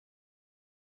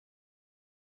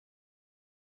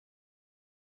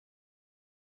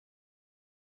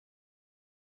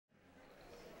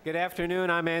Good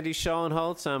afternoon. I'm Andy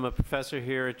Schoenholtz. I'm a professor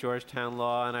here at Georgetown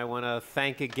Law, and I want to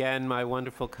thank again my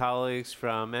wonderful colleagues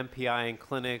from MPI and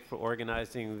Clinic for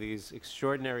organizing these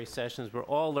extraordinary sessions. We're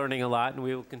all learning a lot, and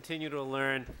we will continue to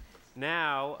learn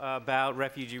now about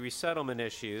refugee resettlement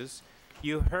issues.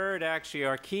 You heard actually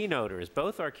our keynoters,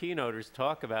 both our keynoters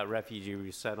talk about refugee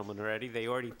resettlement already. They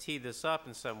already teed this up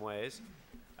in some ways.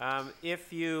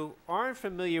 If you aren't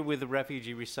familiar with the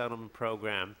Refugee Resettlement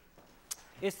Program,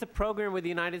 it's the program where the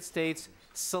United States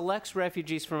selects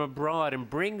refugees from abroad and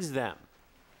brings them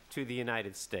to the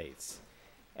United States.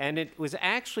 And it was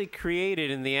actually created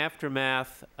in the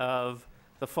aftermath of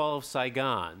the fall of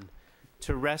Saigon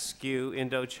to rescue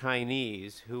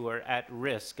Indo-Chinese who were at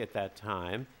risk at that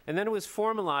time. And then it was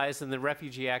formalized in the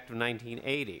Refugee Act of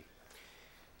 1980.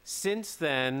 Since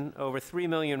then, over 3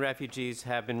 million refugees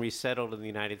have been resettled in the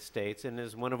United States, and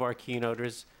as one of our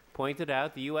keynoters pointed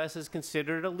out, the U.S. is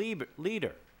considered a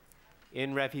leader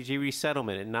in refugee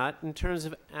resettlement, and not in terms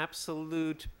of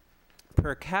absolute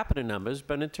per capita numbers,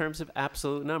 but in terms of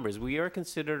absolute numbers. We are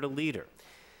considered a leader.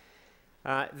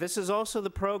 This is also the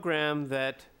program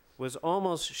that was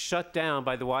almost shut down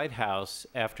by the White House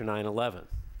after 9/11.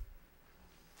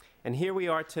 And here we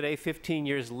are today, 15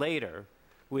 years later,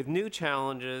 with new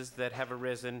challenges that have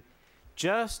arisen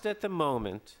just at the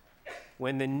moment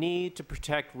when the need to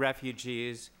protect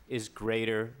refugees is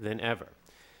greater than ever.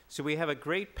 So we have a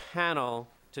great panel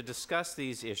to discuss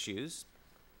these issues.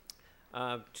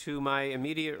 To my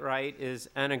immediate right is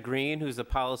Anna Greene, who's the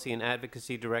Policy and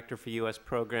Advocacy Director for U.S.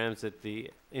 Programs at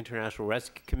the International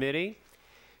Rescue Committee.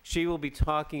 She will be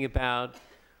talking about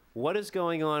what is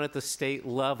going on at the state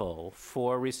level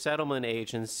for resettlement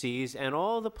agencies and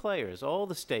all the players, all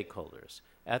the stakeholders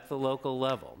at the local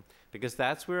level, because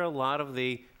that's where a lot of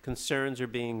the concerns are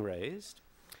being raised.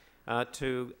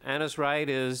 To Anna's right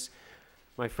is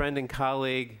my friend and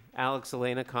colleague,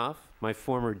 Aleinikoff, my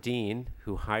former dean,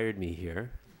 who hired me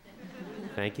here.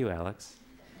 Thank you, Alex.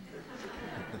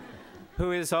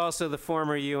 Who is also the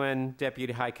former UN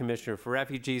Deputy High Commissioner for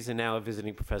Refugees and now a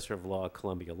visiting professor of law at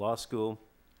Columbia Law School.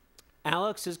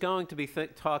 Alex is going to be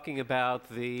talking about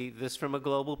this from a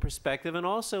global perspective, and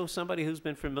also somebody who's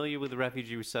been familiar with the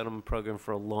Refugee Resettlement Program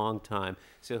for a long time.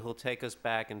 So he'll take us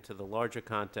back into the larger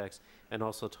context and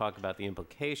also talk about the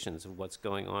implications of what's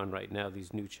going on right now,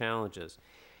 these new challenges.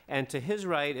 And to his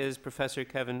right is Professor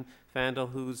Kevin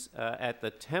Fandl, who's at the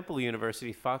Temple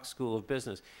University Fox School of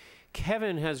Business.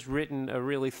 Kevin has written a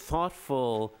really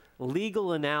thoughtful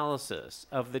legal analysis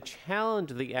of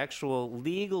the actual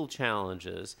legal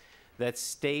challenges that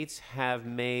states have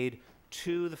made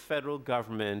to the federal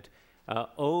government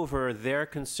over their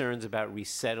concerns about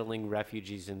resettling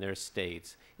refugees in their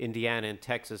states, Indiana and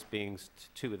Texas being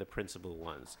two of the principal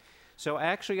ones. So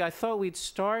actually, I thought we'd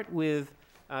start with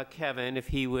Kevin, if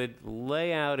he would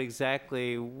lay out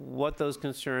exactly what those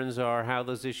concerns are, how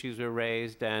those issues were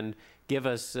raised, and give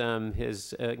us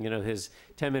his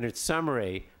 10-minute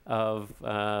summary of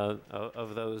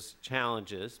those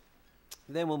challenges.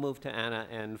 Then we'll move to Anna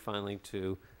and finally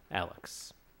to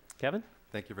Alex. Kevin?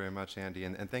 Thank you very much, Andy,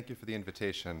 and thank you for the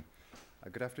invitation.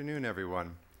 Good afternoon,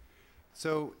 everyone.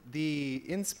 So the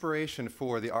inspiration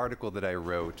for the article that I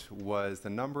wrote was the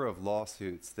number of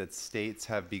lawsuits that states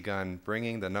have begun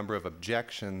bringing, the number of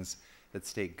objections that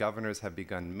state governors have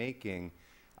begun making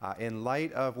in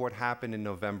light of what happened in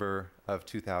November of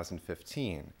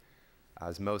 2015.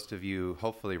 As most of you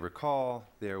hopefully recall,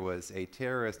 there was a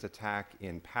terrorist attack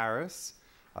in Paris,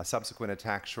 a subsequent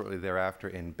attack shortly thereafter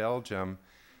in Belgium.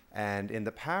 And in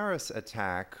the Paris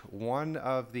attack, one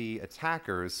of the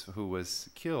attackers who was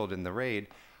killed in the raid,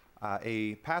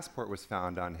 a passport was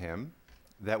found on him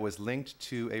that was linked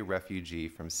to a refugee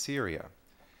from Syria.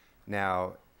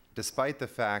 Now, despite the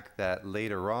fact that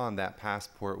later on that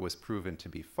passport was proven to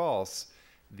be false,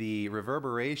 the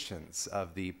reverberations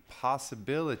of the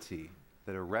possibility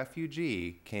that a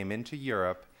refugee came into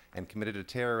Europe and committed a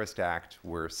terrorist act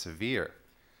were severe.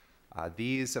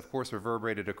 These, of course,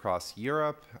 reverberated across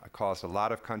Europe, caused a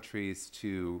lot of countries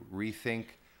to rethink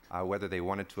whether they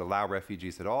wanted to allow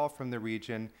refugees at all from the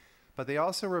region, but they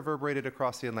also reverberated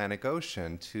across the Atlantic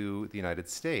Ocean to the United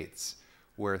States,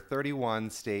 where 31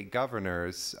 state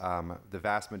governors, the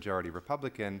vast majority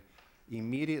Republican,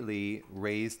 immediately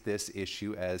raised this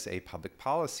issue as a public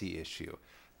policy issue.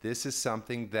 This is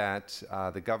something that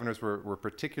the governors were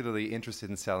particularly interested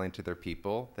in selling to their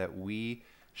people, that we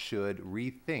should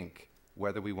rethink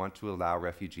whether we want to allow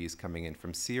refugees coming in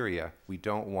from Syria. We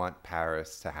don't want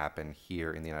Paris to happen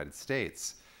here in the United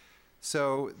States.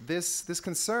 So this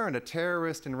concern of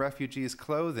terrorist and refugees'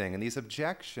 clothing and these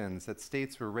objections that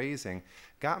states were raising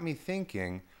got me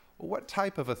thinking, what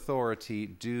type of authority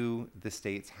do the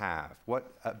states have?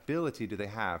 What ability do they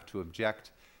have to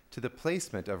object to the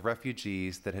placement of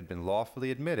refugees that had been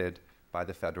lawfully admitted by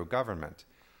the federal government?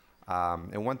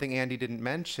 And one thing Andy didn't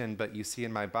mention, but you see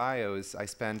in my bio, is I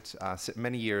spent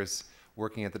many years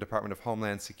working at the Department of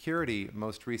Homeland Security,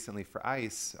 most recently for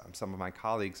ICE. Some of my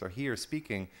colleagues are here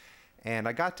speaking. And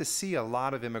I got to see a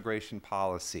lot of immigration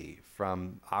policy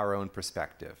from our own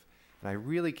perspective. And I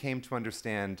really came to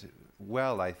understand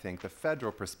well, I think, the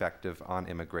federal perspective on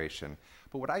immigration.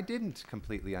 But what I didn't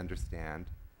completely understand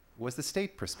was the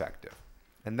state perspective.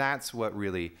 And that's what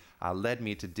really led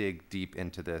me to dig deep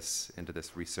into this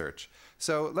research.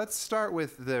 So let's start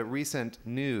with the recent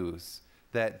news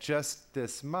that just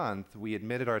this month we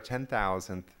admitted our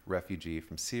 10,000th refugee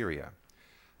from Syria.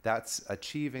 That's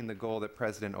achieving the goal that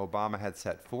President Obama had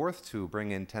set forth to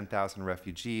bring in 10,000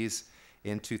 refugees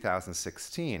in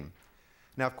 2016.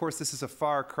 Now, of course, this is a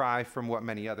far cry from what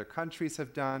many other countries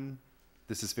have done.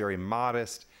 This is very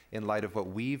modest in light of what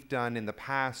we've done in the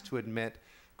past to admit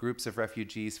groups of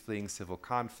refugees fleeing civil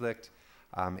conflict.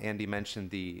 Andy mentioned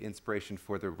the inspiration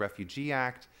for the Refugee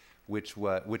Act, which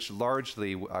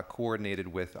largely coordinated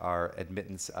with our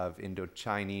admittance of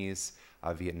Indo-Chinese,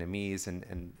 Vietnamese,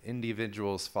 and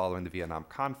individuals following the Vietnam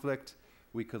conflict.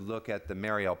 We could look at the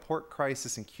Mariel port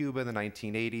crisis in Cuba in the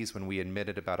 1980s when we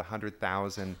admitted about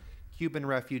 100,000 Cuban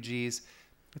refugees.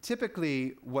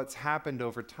 Typically, what's happened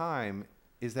over time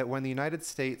is that when the United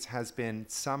States has been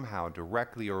somehow,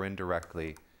 directly or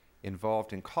indirectly,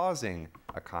 involved in causing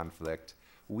a conflict,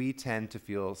 we tend to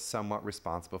feel somewhat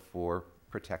responsible for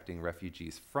protecting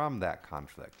refugees from that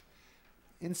conflict.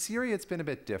 In Syria, it's been a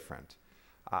bit different.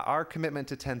 Our commitment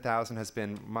to 10,000 has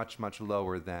been much, much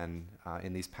lower than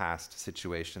in these past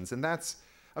situations. And that's,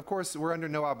 of course, we're under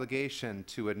no obligation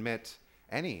to admit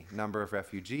any number of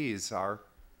refugees. Our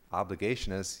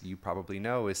obligation, as you probably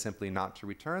know, is simply not to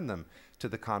return them to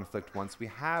the conflict once we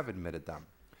have admitted them.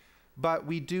 But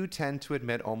we do tend to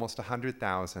admit almost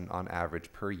 100,000 on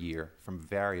average per year from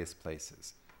various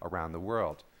places around the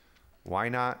world. Why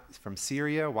not from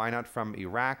Syria? Why not from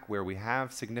Iraq, where we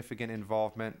have significant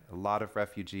involvement, a lot of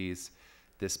refugees?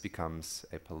 This becomes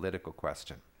a political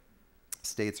question.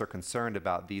 States are concerned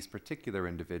about these particular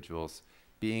individuals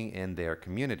being in their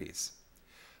communities.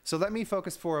 So let me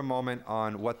focus for a moment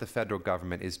on what the federal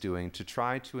government is doing to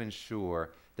try to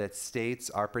ensure that states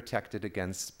are protected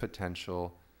against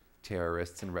potential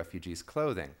terrorists and refugees'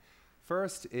 clothing.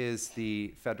 First is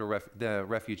the the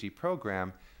refugee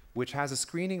program, which has a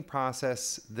screening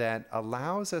process that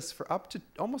allows us for up to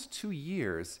almost 2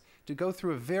 years to go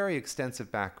through a very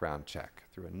extensive background check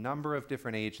through a number of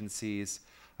different agencies,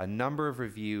 a number of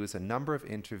reviews, a number of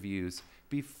interviews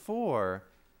before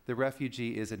the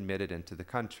refugee is admitted into the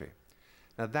country.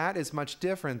 Now, that is much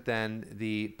different than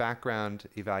the background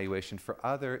evaluation for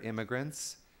other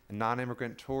immigrants and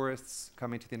non-immigrant tourists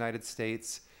coming to the United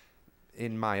States.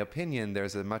 In my opinion,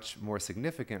 there's a much more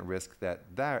significant risk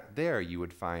that there you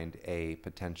would find a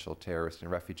potential terrorist and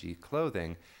refugee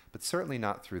clothing, but certainly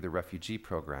not through the refugee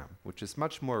program, which is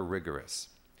much more rigorous.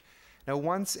 Now,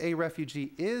 once a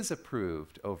refugee is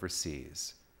approved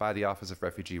overseas by the Office of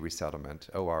Refugee Resettlement,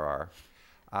 ORR,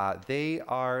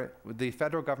 the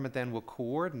federal government then will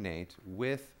coordinate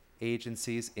with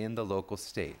agencies in the local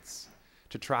states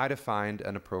to try to find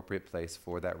an appropriate place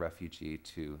for that refugee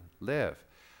to live.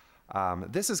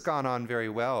 This has gone on very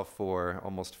well for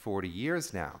almost 40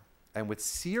 years now. And with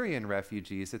Syrian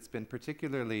refugees, it's been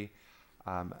particularly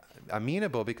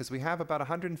amenable because we have about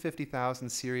 150,000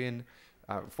 Syrian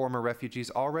former refugees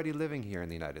already living here in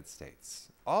the United States,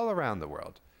 all around the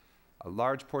world.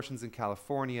 Large portions in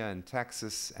California and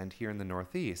Texas and here in the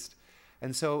Northeast.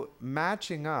 And so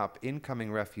matching up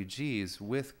incoming refugees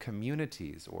with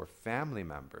communities or family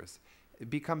members, it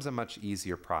becomes a much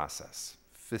easier process.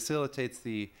 Facilitates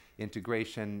the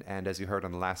integration and, as you heard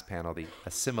on the last panel, the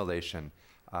assimilation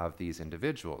of these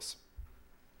individuals.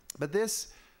 But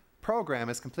this program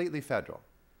is completely federal.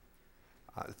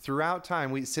 Throughout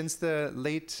time, since the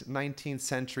late 19th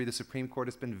century, the Supreme Court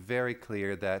has been very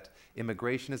clear that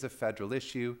immigration is a federal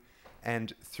issue.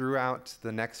 And throughout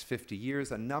the next 50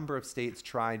 years, a number of states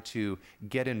tried to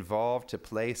get involved, to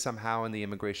play somehow in the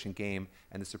immigration game,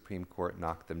 and the Supreme Court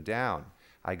knocked them down.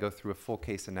 I go through a full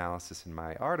case analysis in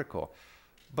my article.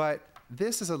 But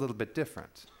this is a little bit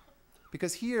different,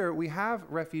 because here we have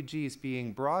refugees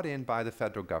being brought in by the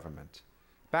federal government,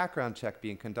 background check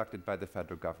being conducted by the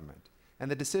federal government, and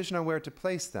the decision on where to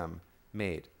place them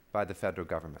made by the federal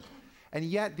government. And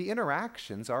yet the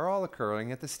interactions are all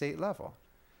occurring at the state level.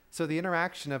 So the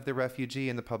interaction of the refugee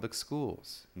in the public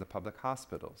schools, in the public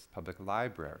hospitals, public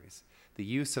libraries, the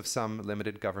use of some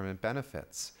limited government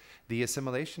benefits, the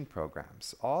assimilation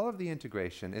programs, all of the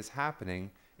integration is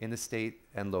happening in the state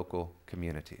and local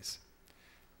communities.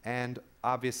 And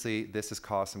obviously, this has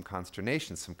caused some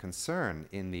consternation, some concern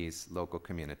in these local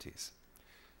communities.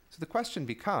 So the question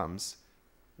becomes,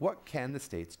 what can the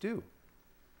states do?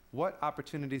 What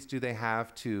opportunities do they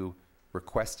have to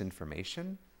request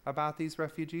information about these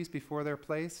refugees before they're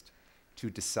placed,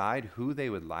 to decide who they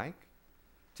would like,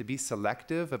 to be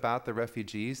selective about the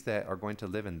refugees that are going to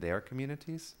live in their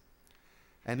communities?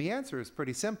 And the answer is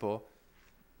pretty simple: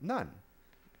 none.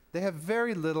 They have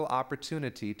very little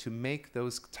opportunity to make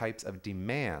those types of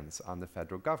demands on the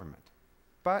federal government.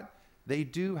 But they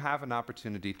do have an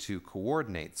opportunity to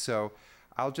coordinate. So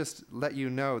I'll just let you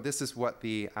know, this is what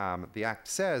the Act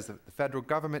says, that the federal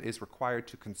government is required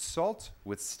to consult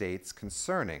with states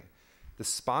concerning the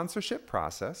sponsorship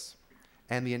process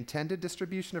and the intended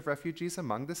distribution of refugees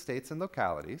among the states and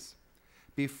localities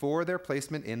before their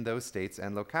placement in those states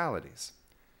and localities.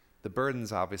 The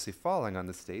burden's obviously falling on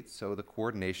the states, so the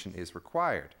coordination is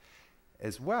required.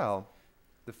 As well,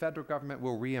 the federal government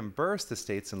will reimburse the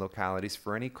states and localities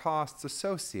for any costs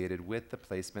associated with the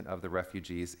placement of the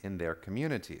refugees in their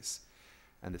communities.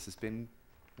 And this has been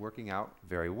working out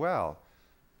very well.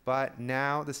 But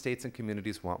now the states and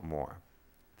communities want more.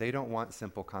 They don't want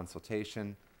simple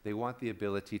consultation. They want the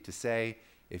ability to say,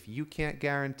 if you can't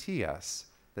guarantee us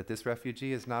that this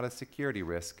refugee is not a security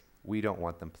risk, we don't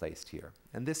want them placed here.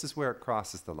 And this is where it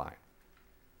crosses the line.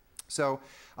 So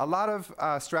a lot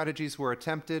of strategies were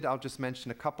attempted. I'll just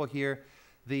mention a couple here.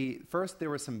 First, there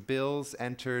were some bills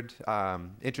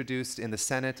introduced in the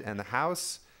Senate and the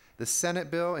House. The Senate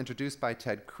bill, introduced by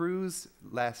Ted Cruz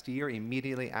last year,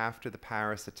 immediately after the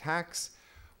Paris attacks,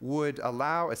 would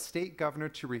allow a state governor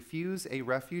to refuse a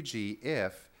refugee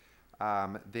if,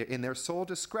 in their sole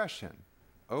discretion,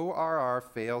 ORR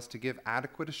fails to give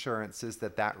adequate assurances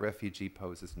that that refugee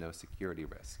poses no security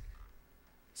risk.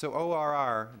 So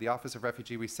ORR, the Office of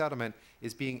Refugee Resettlement,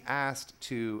 is being asked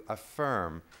to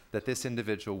affirm that this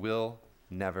individual will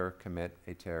never commit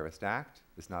a terrorist act,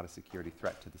 is not a security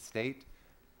threat to the state.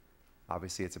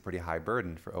 Obviously, it's a pretty high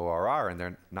burden for ORR, and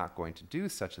they're not going to do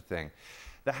such a thing.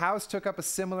 The House took up a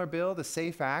similar bill, the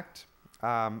SAFE Act.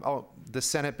 The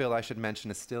Senate bill, I should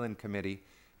mention, is still in committee,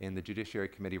 in the Judiciary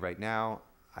Committee right now.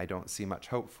 I don't see much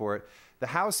hope for it. The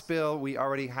House bill, we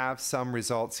already have some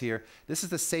results here. This is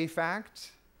the SAFE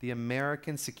Act, the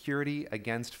American Security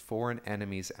Against Foreign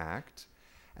Enemies Act.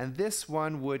 And this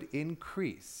one would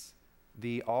increase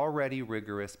the already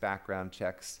rigorous background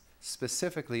checks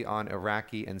specifically on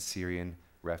Iraqi and Syrian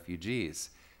refugees.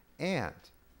 And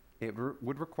it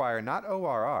would require not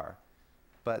ORR,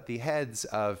 but the heads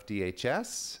of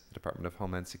DHS, the Department of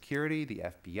Homeland Security, the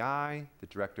FBI, the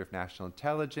Director of National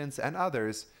Intelligence, and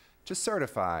others to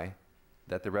certify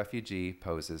that the refugee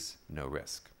poses no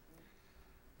risk.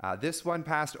 This one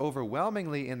passed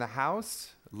overwhelmingly in the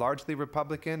House, largely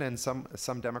Republican and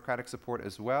some Democratic support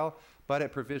as well, but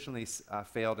it provisionally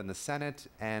failed in the Senate,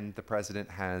 and the president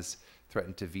has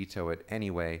threatened to veto it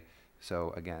anyway.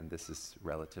 So again, this is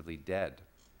relatively dead.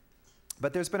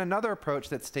 But there's been another approach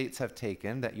that states have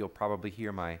taken that you'll probably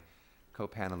hear my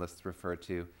co-panelists refer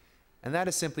to, and that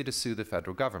is simply to sue the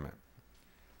federal government.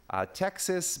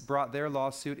 Texas brought their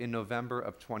lawsuit in November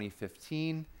of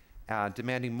 2015,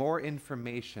 demanding more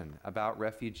information about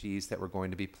refugees that were going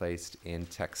to be placed in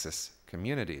Texas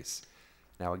communities.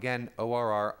 Now again,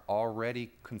 ORR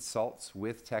already consults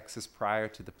with Texas prior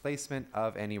to the placement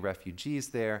of any refugees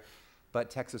there, but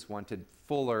Texas wanted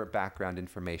fuller background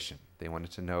information. They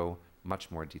wanted to know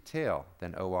much more detail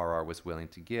than ORR was willing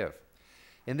to give.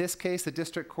 In this case, the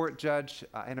district court judge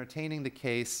entertaining the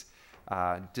case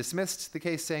dismissed the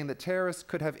case, saying that terrorists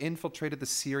could have infiltrated the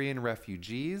Syrian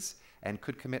refugees and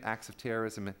could commit acts of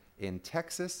terrorism in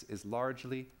Texas is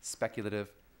largely speculative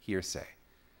hearsay.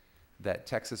 That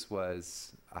Texas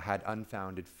had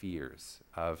unfounded fears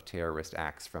of terrorist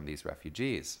acts from these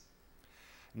refugees.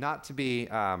 Not to be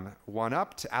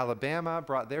one-upped, Alabama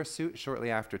brought their suit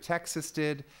shortly after Texas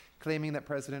did, claiming that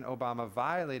President Obama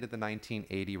violated the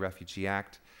 1980 Refugee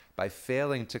Act by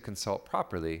failing to consult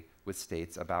properly with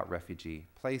states about refugee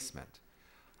placement.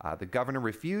 The governor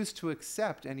refused to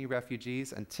accept any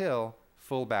refugees until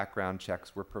full background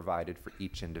checks were provided for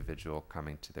each individual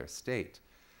coming to their state.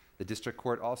 The district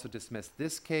court also dismissed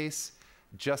this case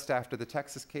just after the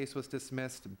Texas case was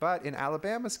dismissed, but in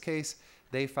Alabama's case,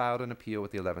 they filed an appeal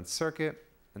with the 11th Circuit,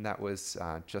 and that was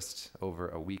just over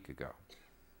a week ago.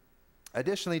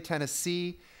 Additionally,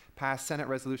 Tennessee passed Senate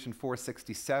Resolution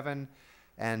 467,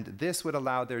 And this would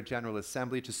allow their General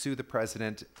Assembly to sue the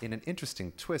president in an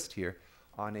interesting twist here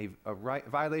on a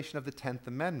violation of the 10th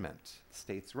Amendment,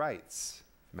 states' rights.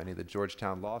 Many of the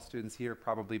Georgetown Law students here have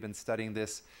probably been studying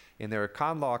this in their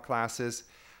econ law classes.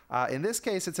 In this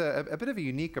case, it's a bit of a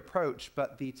unique approach,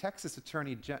 but the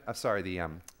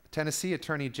Tennessee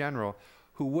Attorney General,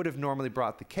 who would have normally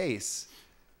brought the case,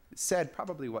 said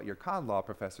probably what your con law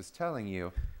professor is telling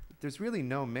you. There's really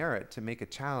no merit to make a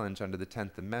challenge under the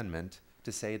 10th Amendment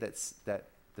to say that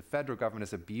the federal government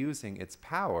is abusing its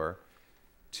power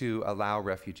to allow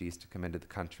refugees to come into the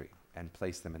country and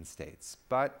place them in states.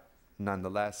 But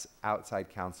nonetheless, outside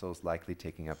counsel is likely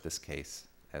taking up this case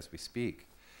as we speak.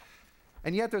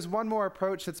 And yet there's one more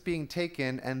approach that's being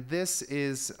taken, and this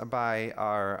is by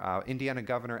our Indiana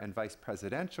governor and vice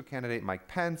presidential candidate, Mike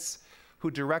Pence, who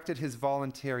directed his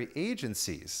voluntary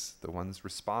agencies, the ones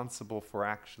responsible for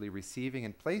actually receiving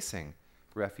and placing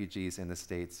refugees in the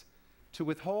states, to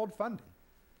withhold funding.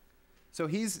 So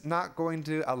he's not going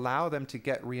to allow them to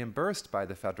get reimbursed by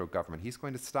the federal government. He's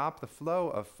going to stop the flow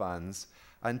of funds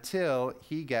until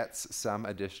he gets some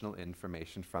additional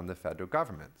information from the federal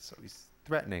government. So he's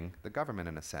threatening the government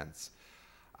in a sense.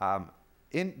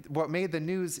 What made the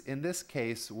news in this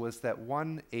case was that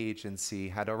one agency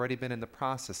had already been in the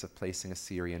process of placing a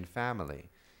Syrian family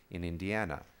in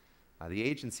Indiana. The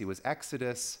agency was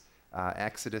Exodus.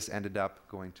 Exodus ended up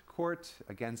going to court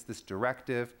against this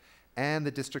directive, and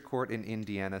the district court in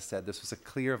Indiana said this was a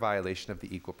clear violation of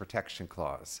the Equal Protection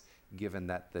Clause, given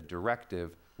that the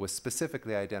directive was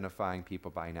specifically identifying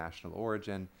people by national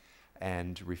origin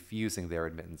and refusing their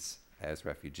admittance as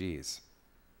refugees.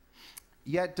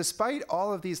 Yet, despite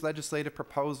all of these legislative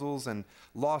proposals and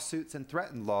lawsuits and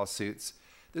threatened lawsuits,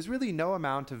 there's really no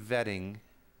amount of vetting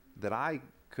that I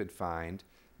could find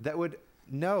that would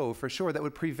know for sure, that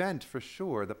would prevent for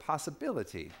sure the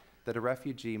possibility that a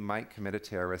refugee might commit a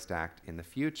terrorist act in the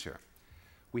future.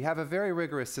 We have a very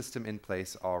rigorous system in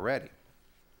place already.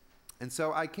 And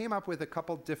so I came up with a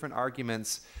couple different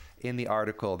arguments in the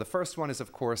article. The first one is,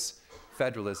 of course,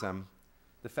 federalism.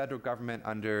 The federal government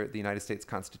under the United States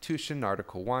Constitution,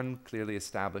 Article 1, clearly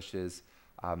establishes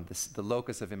the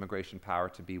locus of immigration power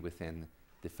to be within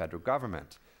the federal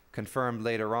government. Confirmed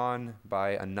later on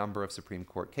by a number of Supreme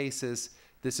Court cases,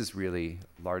 this is really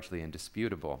largely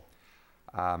indisputable.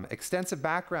 Extensive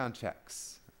background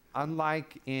checks.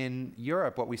 Unlike in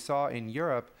Europe, what we saw in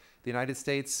Europe, the United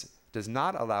States does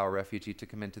not allow a refugee to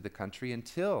come into the country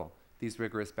until these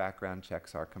rigorous background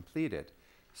checks are completed.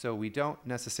 So we don't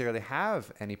necessarily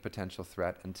have any potential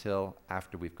threat until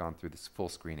after we've gone through this full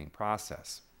screening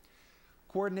process.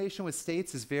 Coordination with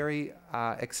states is very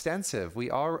extensive.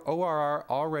 ORR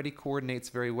already coordinates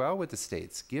very well with the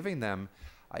states, giving them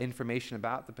information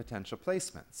about the potential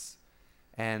placements.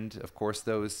 And of course,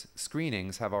 those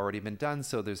screenings have already been done,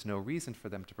 so there's no reason for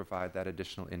them to provide that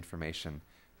additional information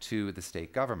to the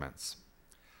state governments.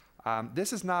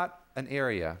 This is not an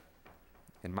area,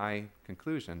 in my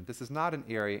conclusion, this is not an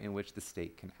area in which the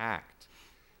state can act.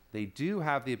 They do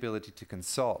have the ability to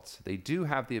consult. They do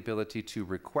have the ability to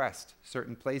request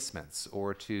certain placements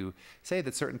or to say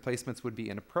that certain placements would be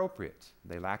inappropriate.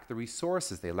 They lack the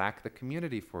resources. They lack the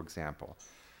community, for example.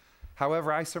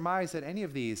 However, I surmise that any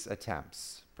of these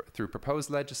attempts, through proposed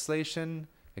legislation,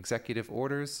 executive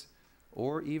orders,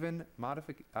 or even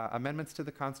amendments to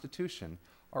the Constitution,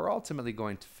 are ultimately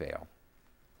going to fail.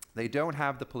 They don't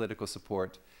have the political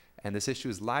support, and this issue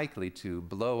is likely to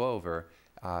blow over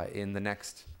in the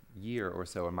next year or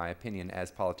so, in my opinion,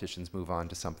 as politicians move on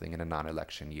to something in a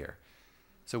non-election year.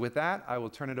 So with that, I will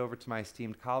turn it over to my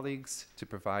esteemed colleagues to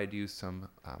provide you some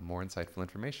more insightful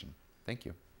information. Thank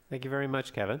you. Thank you very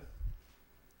much, Kevin.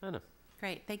 Anna.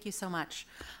 Great, thank you so much.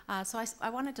 So I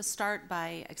wanted to start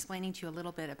by explaining to you a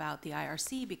little bit about the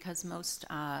IRC, because most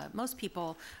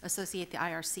people associate the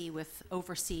IRC with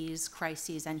overseas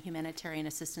crises and humanitarian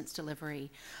assistance delivery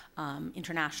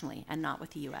internationally, and not with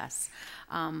the U.S.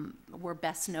 We're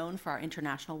best known for our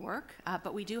international work,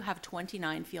 but we do have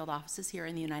 29 field offices here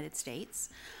in the United States.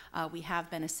 We have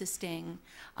been assisting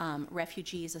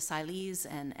refugees, asylees,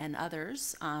 and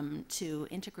others to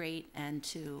integrate and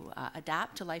to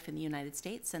adapt to life in the United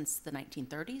States since the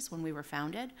 1930s when we were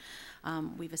founded.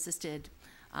 We've assisted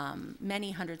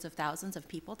many hundreds of thousands of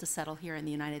people to settle here in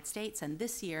the United States, and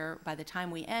this year, by the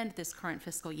time we end this current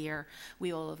fiscal year,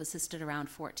 we will have assisted around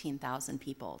 14,000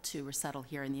 people to resettle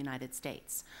here in the United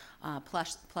States,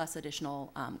 plus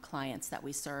additional clients that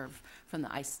we serve from the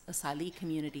asylee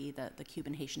community, the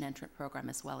Cuban Haitian entrant program,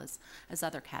 as well as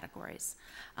other categories.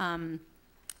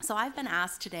 So I've been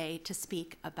asked today to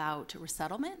speak about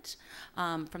resettlement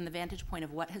from the vantage point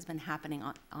of what has been happening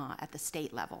at the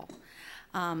state level.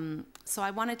 So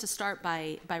I wanted to start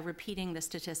by repeating the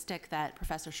statistic that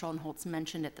Professor Schoenholtz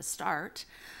mentioned at the start.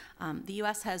 The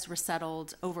U.S. has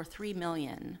resettled over 3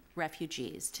 million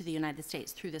refugees to the United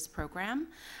States through this program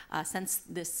since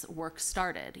this work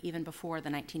started, even before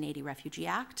the 1980 Refugee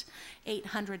Act.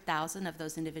 800,000 of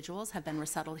those individuals have been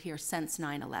resettled here since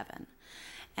 9/11.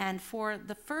 And for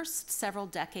the first several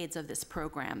decades of this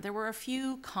program, there were a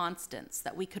few constants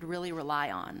that we could really rely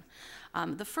on.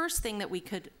 The first thing that we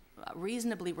could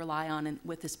reasonably rely on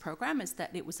with this program is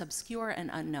that it was obscure and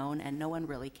unknown, and no one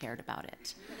really cared about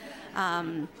it.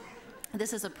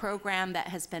 This is a program that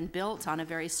has been built on a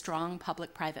very strong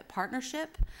public-private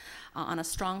partnership, on a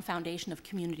strong foundation of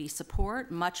community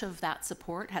support. Much of that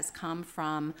support has come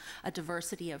from a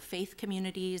diversity of faith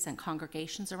communities and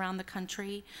congregations around the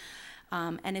country.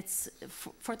 And it's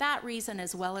for that reason,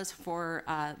 as well as for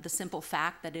the simple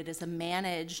fact that it is a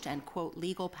managed and, quote,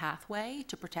 legal pathway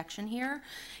to protection here,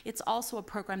 it's also a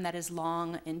program that has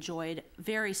long enjoyed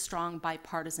very strong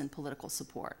bipartisan political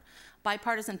support.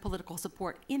 Bipartisan political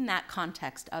support in that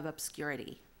context of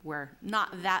obscurity, where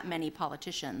not that many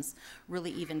politicians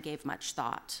really even gave much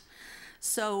thought.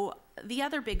 So the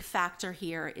other big factor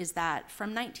here is that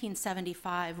from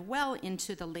 1975 well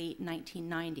into the late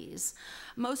 1990s,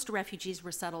 most refugees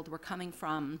resettled were coming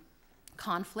from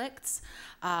conflicts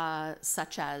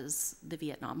such as the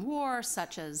Vietnam War,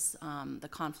 such as the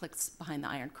conflicts behind the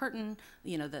Iron Curtain,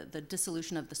 you know, the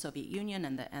dissolution of the Soviet Union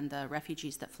and the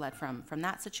refugees that fled from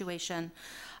that situation,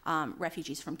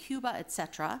 refugees from Cuba, et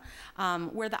cetera,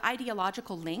 where the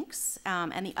ideological links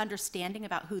and the understanding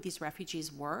about who these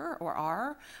refugees were or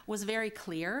are was very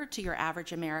clear to your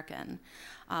average American.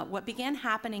 What began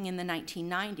happening in the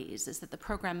 1990s is that the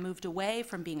program moved away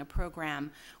from being a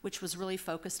program which was really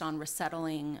focused on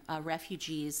resettling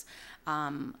refugees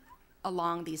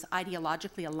along these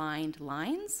ideologically aligned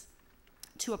lines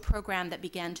to a program that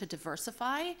began to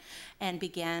diversify and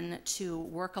began to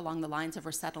work along the lines of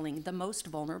resettling the most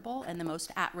vulnerable and the most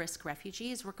at-risk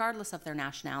refugees, regardless of their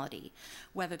nationality,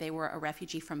 whether they were a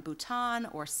refugee from Bhutan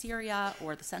or Syria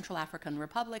or the Central African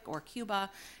Republic or Cuba.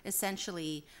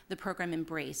 Essentially, the program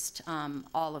embraced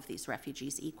all of these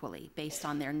refugees equally based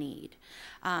on their need.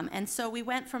 And so we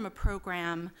went from a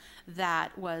program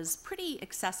that was pretty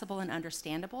accessible and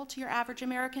understandable to your average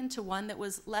American to one that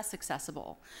was less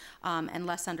accessible and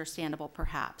less understandable,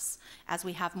 perhaps. As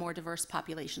we have more diverse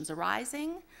populations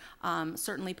arising,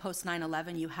 certainly post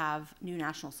 9/11, you have new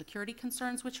national security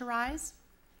concerns which arise.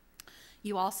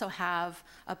 You also have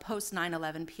a post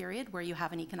 9/11 period where you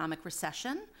have an economic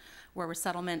recession, where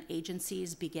resettlement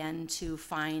agencies begin to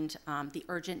find the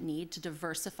urgent need to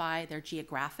diversify their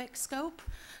geographic scope.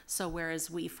 So whereas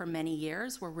we, for many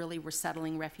years, were really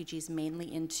resettling refugees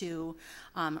mainly into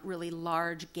really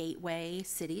large gateway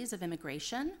cities of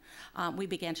immigration, we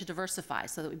began to diversify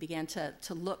so that we began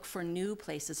to look for new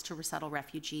places to resettle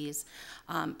refugees,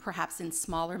 perhaps in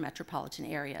smaller metropolitan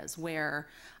areas where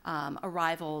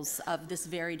arrivals of this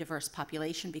very diverse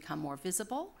population become more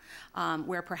visible,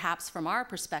 where perhaps from our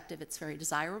perspective it's very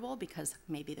desirable because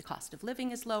maybe the cost of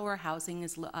living is lower, housing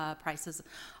is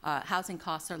housing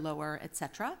costs are lower, et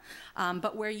cetera,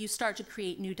 but where you start to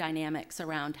create new dynamics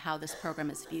around how this program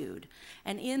is viewed.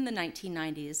 And in the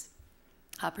 1990s,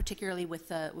 particularly with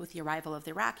the arrival of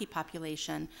the Iraqi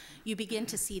population, you begin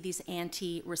to see these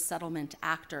anti-resettlement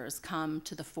actors come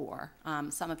to the fore.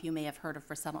 Some of you may have heard of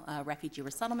Refugee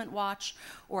Resettlement Watch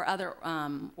or other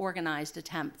organized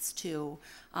attempts to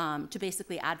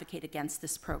basically advocate against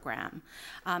this program.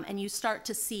 And you start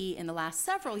to see in the last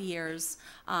several years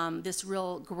this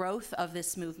real growth of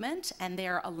this movement and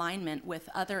their alignment with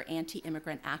other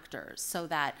anti-immigrant actors, so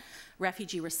that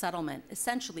refugee resettlement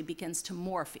essentially begins to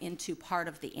morph into part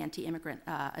of the anti-immigrant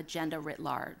agenda writ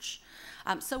large.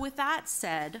 So with that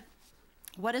said,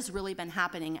 what has really been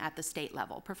happening at the state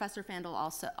level? Professor Fandl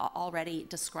also already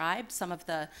described some of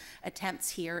the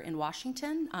attempts here in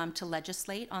Washington to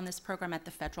legislate on this program at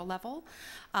the federal level,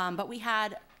 but we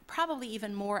had probably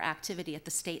even more activity at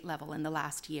the state level in the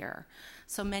last year.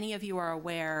 So many of you are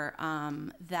aware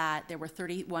that there were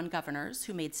 31 governors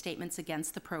who made statements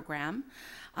against the program.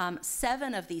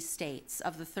 7 of these states,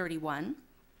 of the 31,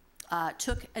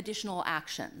 took additional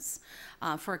actions.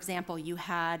 For example, you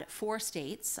had 4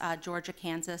 states, Georgia,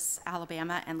 Kansas,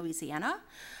 Alabama, and Louisiana,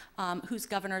 whose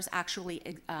governors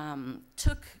actually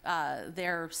took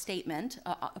their statement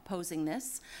opposing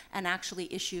this and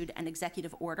actually issued an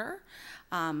executive order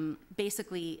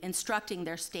basically instructing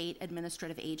their state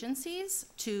administrative agencies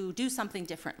to do something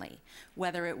differently,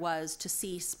 whether it was to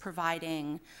cease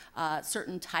providing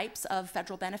certain types of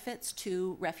federal benefits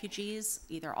to refugees,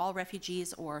 either all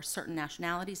refugees or certain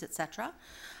nationalities, et cetera.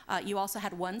 You also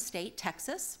had one state,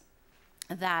 Texas,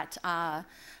 that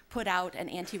put out an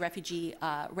anti-refugee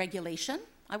regulation.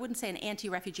 I wouldn't say an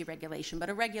anti-refugee regulation, but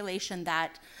a regulation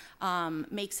that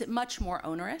makes it much more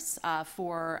onerous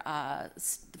for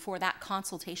that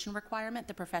consultation requirement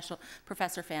that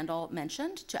Professor Fandl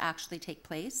mentioned to actually take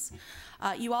place.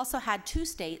 You also had two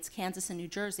states, Kansas and New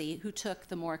Jersey, who took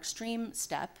the more extreme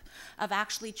step of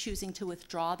actually choosing to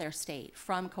withdraw their state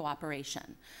from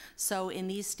cooperation. So in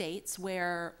these states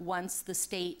where once the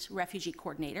state refugee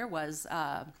coordinator was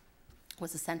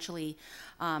essentially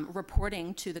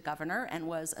reporting to the governor and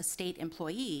was a state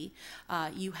employee,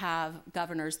 you have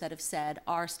governors that have said,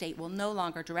 our state will no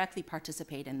longer directly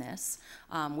participate in this,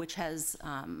 which has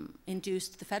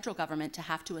induced the federal government to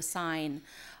have to assign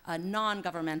a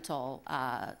non-governmental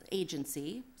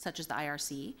agency, such as the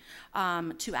IRC,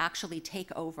 to actually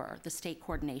take over the state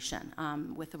coordination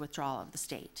with the withdrawal of the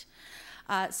state.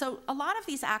 So a lot of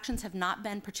these actions have not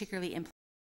been particularly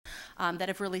that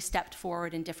have really stepped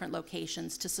forward in different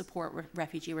locations to support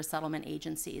refugee resettlement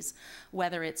agencies,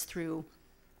 whether it's through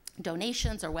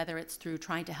donations or whether it's through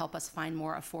trying to help us find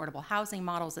more affordable housing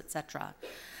models, et cetera.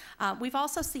 We've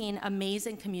also seen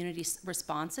amazing community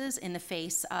responses in the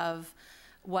face of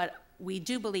what we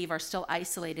do believe are still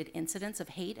isolated incidents of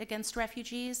hate against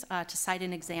refugees. To cite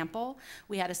an example,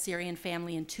 we had a Syrian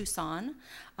family in Tucson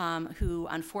who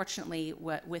unfortunately,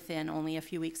 within only a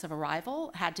few weeks of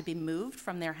arrival, had to be moved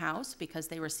from their house because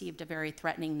they received a very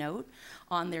threatening note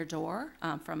on their door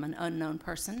from an unknown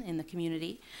person in the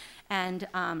community. And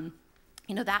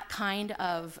you know, that kind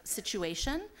of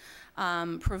situation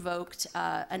provoked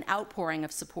an outpouring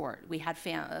of support. We had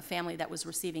a family that was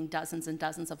receiving dozens and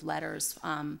dozens of letters,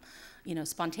 you know,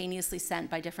 spontaneously sent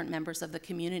by different members of the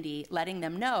community, letting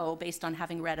them know, based on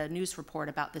having read a news report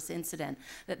about this incident,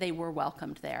 that they were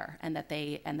welcomed there and that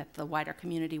the wider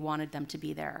community wanted them to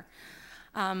be there.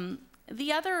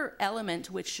 The other element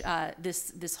which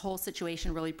this whole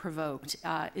situation really provoked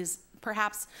is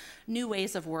perhaps new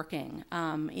ways of working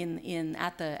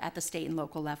at the state and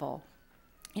local level.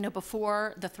 You know,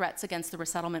 before the threats against the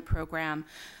resettlement program,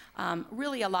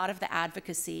 really a lot of the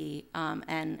advocacy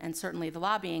and certainly the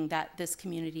lobbying that this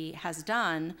community has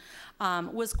done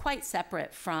was quite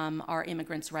separate from our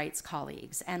immigrants' rights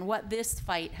colleagues. And what this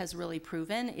fight has really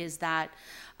proven is that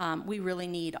we really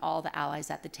need all the allies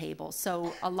at the table.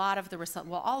 So a lot of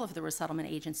all of the resettlement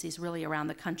agencies really around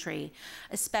the country,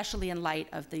 especially in light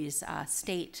of these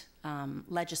state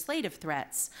legislative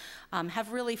threats,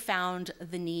 have really found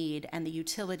the need and the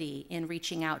utility in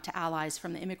reaching out to allies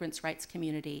from the immigrants' rights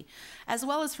community, as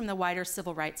well as from the wider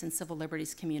civil rights and civil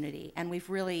liberties community. And we've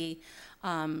really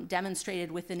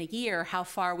demonstrated within a year how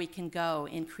far we can go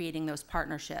in creating those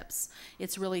partnerships.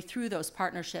 It's really through those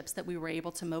partnerships that we were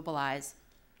able to mobilize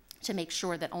to make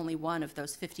sure that only one of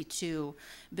those 52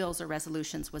 bills or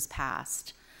resolutions was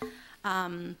passed.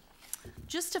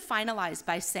 Just to finalize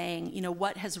by saying, you know,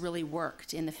 what has really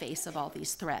worked in the face of all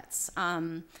these threats.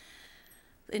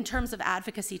 In terms of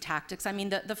advocacy tactics, I mean,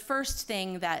 the first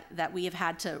thing that we have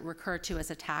had to recur to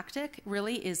as a tactic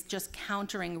really is just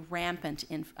countering rampant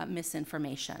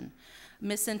misinformation.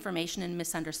 Misinformation and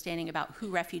misunderstanding about who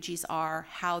refugees are,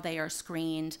 how they are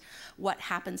screened, what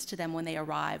happens to them when they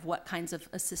arrive, what kinds of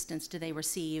assistance do they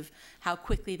receive, how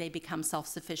quickly they become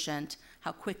self-sufficient,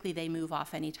 how quickly they move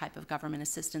off any type of government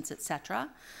assistance, et cetera.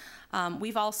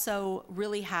 We've also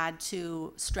really had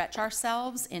to stretch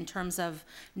ourselves in terms of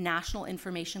national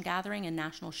information gathering and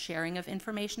national sharing of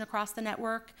information across the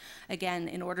network. Again,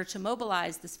 in order to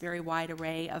mobilize this very wide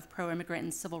array of pro-immigrant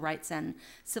and civil rights and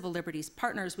civil liberties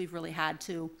partners, we've really had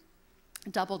to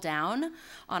double down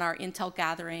on our intel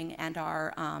gathering and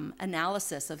our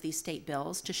analysis of these state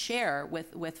bills to share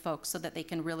with folks so that they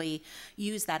can really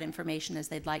use that information as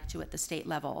they'd like to at the state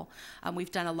level.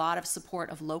 We've done a lot of support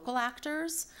of local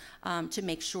actors to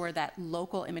make sure that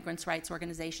local immigrants' rights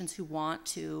organizations who want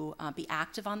to be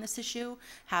active on this issue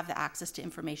have the access to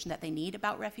information that they need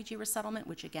about refugee resettlement,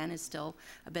 which again is still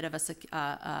a bit of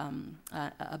a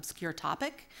obscure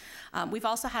topic. We've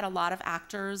also had a lot of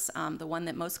actors. The one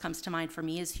that most comes to mind for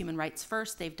me is Human Rights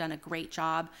First. They've done a great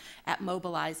job at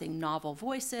mobilizing novel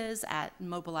voices, at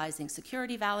mobilizing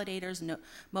security validators,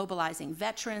 mobilizing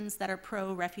veterans that are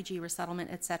pro-refugee resettlement,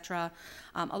 et cetera.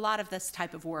 A lot of this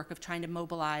type of work of trying to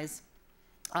mobilize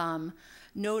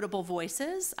notable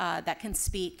voices that can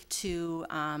speak to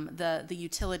the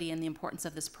utility and the importance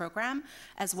of this program,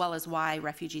 as well as why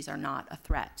refugees are not a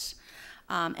threat.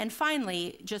 And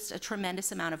finally, just a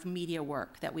tremendous amount of media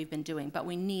work that we've been doing, but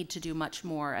we need to do much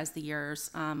more as the years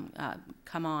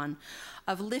come on,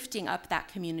 of lifting up that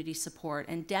community support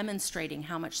and demonstrating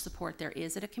how much support there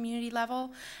is at a community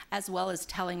level, as well as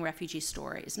telling refugee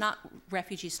stories. Not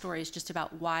refugee stories just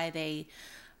about why they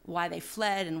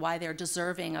fled and why they're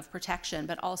deserving of protection,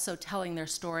 but also telling their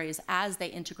stories as they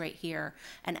integrate here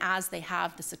and as they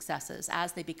have the successes,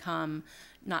 as they become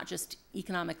not just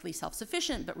economically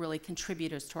self-sufficient, but really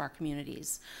contributors to our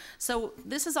communities. So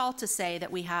this is all to say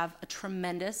that we have a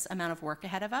tremendous amount of work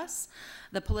ahead of us.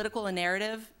 The political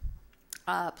narrative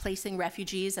placing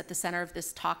refugees at the center of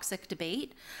this toxic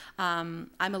debate. I'm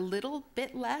a little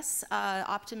bit less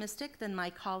optimistic than my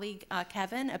colleague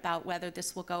Kevin about whether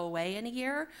this will go away in a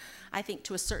year. I think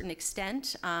to a certain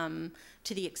extent,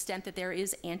 to the extent that there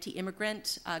is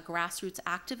anti-immigrant grassroots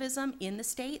activism in the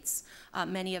states,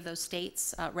 many of those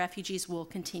states, refugees will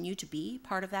continue to be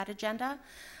part of that agenda.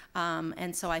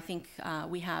 And so I think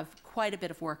we have quite a bit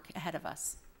of work ahead of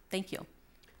us. Thank you.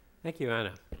 Thank you,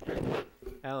 Anna.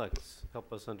 Alex,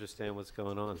 help us understand what's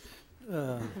going on.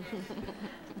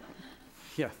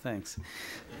 Yeah, thanks.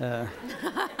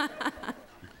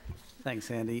 Thanks,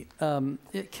 Andy.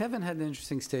 Kevin had an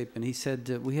interesting statement. He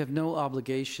said, we have no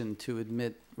obligation to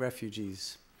admit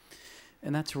refugees.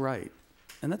 And that's right.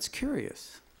 And that's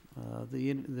curious.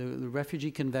 The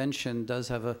Refugee Convention does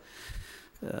have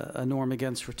a norm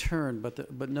against return,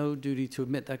 but no duty to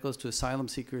admit. That goes to asylum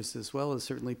seekers as well as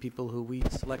certainly people who we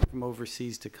select from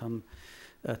overseas to come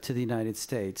to the United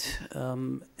States.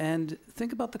 And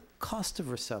think about the cost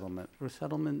of resettlement.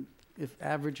 Resettlement, if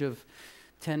average of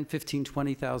 $10,000,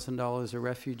 $15,000, $20,000 a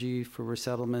refugee for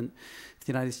resettlement. If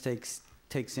the United States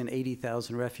takes in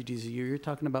 80,000 refugees a year, you're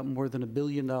talking about more than $1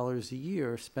 billion a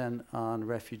year spent on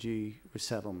refugee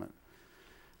resettlement.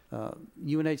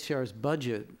 UNHCR's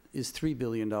budget is $3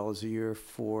 billion a year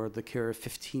for the care of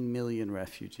 15 million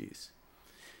refugees.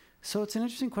 So it's an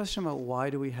interesting question about why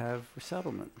do we have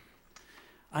resettlement?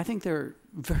 I think there are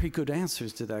very good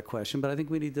answers to that question, but I think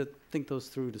we need to think those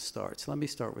through to start. So let me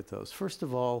start with those. First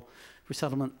of all,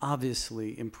 resettlement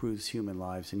obviously improves human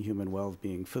lives and human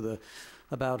well-being. For the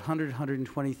about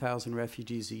 120,000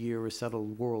 refugees a year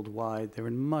resettled worldwide, they're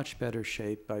in much better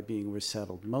shape by being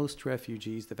resettled. Most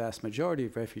refugees, the vast majority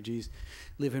of refugees,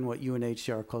 live in what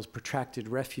UNHCR calls protracted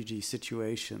refugee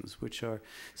situations, which are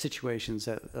situations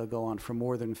that go on for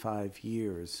more than 5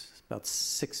 years. About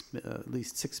at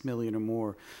least 6 million or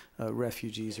more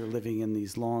refugees are living in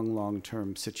these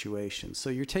long-term situations. So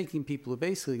you're taking people who are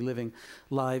basically living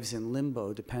lives in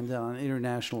limbo, dependent on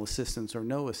international assistance or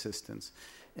no assistance,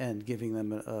 and giving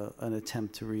them an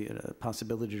attempt to a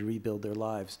possibility to rebuild their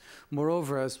lives.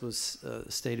 Moreover, as was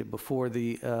stated before,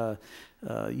 the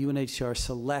UNHCR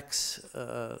selects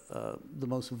the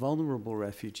most vulnerable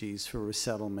refugees for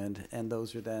resettlement, and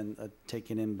those are then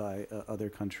taken in by other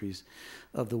countries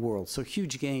of the world. So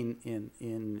huge gain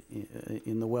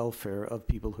in the welfare of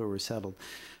people who are resettled.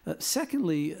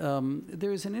 Secondly,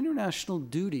 there is an international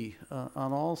duty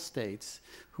on all states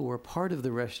who are part of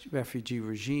the refugee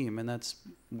regime, and that's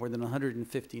more than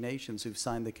 150 nations who've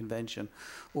signed the convention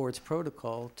or its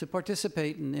protocol, to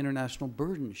participate in international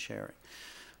burden sharing.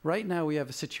 Right now we have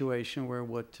a situation where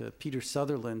what Peter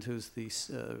Sutherland, who's the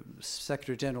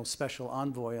Secretary General's Special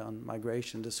Envoy on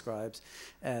Migration, describes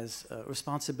as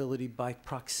responsibility by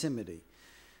proximity.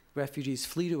 Refugees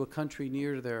flee to a country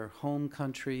near their home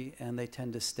country and they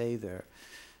tend to stay there.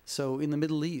 So in the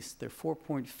Middle East, there are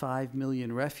 4.5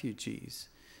 million refugees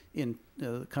in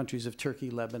countries of Turkey,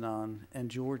 Lebanon, and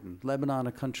Jordan. Lebanon,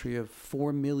 a country of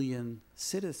 4 million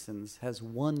citizens, has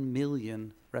 1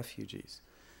 million refugees.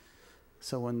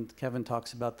 So when Kevin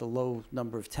talks about the low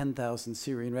number of 10,000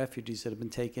 Syrian refugees that have been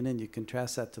taken in, you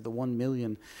contrast that to the 1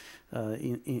 million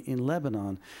in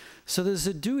Lebanon. So there's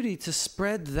a duty to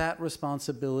spread that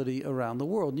responsibility around the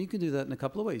world. And you can do that in a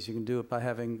couple of ways. You can do it by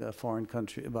having a foreign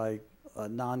country, by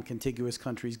non-contiguous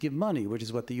countries give money, which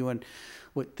is what the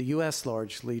U.S.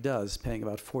 largely does, paying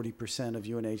about 40% of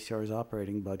UNHCR's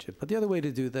operating budget. But the other way to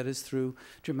do that is through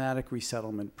dramatic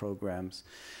resettlement programs.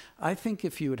 I think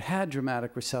if you had had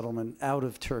dramatic resettlement out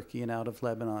of Turkey and out of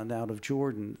Lebanon and out of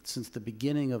Jordan since the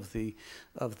beginning of the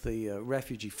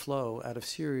refugee flow out of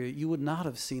Syria, you would not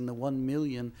have seen the 1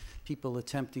 million people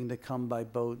attempting to come by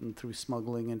boat and through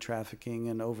smuggling and trafficking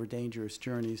and over dangerous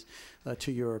journeys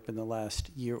to Europe in the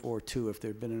last year or two if there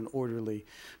had been an orderly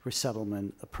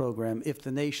resettlement program, if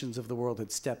the nations of the world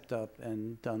had stepped up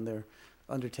and done their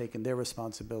undertaken their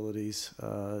responsibilities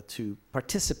to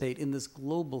participate in this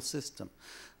global system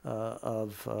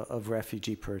of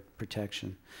refugee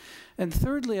protection. And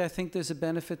thirdly, I think there's a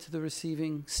benefit to the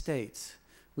receiving states.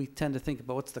 We tend to think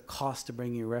about what's the cost of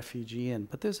bringing a refugee in,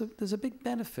 but there's a big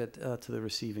benefit to the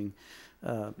receiving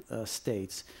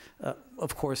states.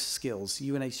 Of course, skills.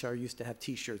 UNHCR used to have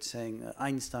T-shirts saying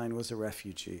Einstein was a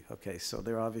refugee. Okay, so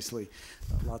there are obviously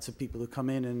lots of people who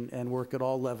come in and work at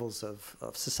all levels of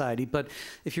society. But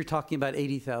if you're talking about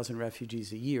 80,000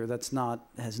 refugees a year,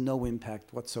 has no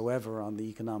impact whatsoever on the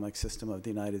economic system of the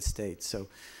United States. So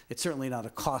it's certainly not a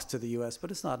cost to the U.S.,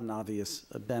 but it's not an obvious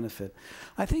benefit.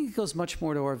 I think it goes much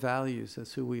more to our values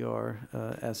as who we are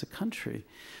as a country.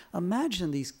 Imagine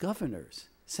these governors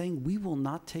saying we will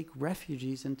not take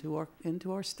refugees into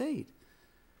our state.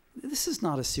 This is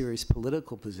not a serious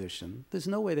political position. There's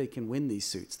no way they can win these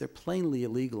suits. They're plainly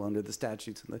illegal under the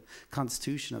statutes and the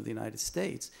Constitution of the United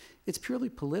States. It's purely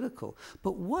political.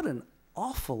 But what an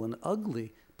awful and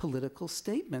ugly political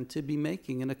statement to be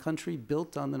making in a country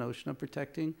built on the notion of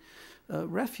protecting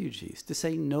refugees, to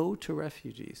say no to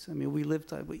refugees. I mean, we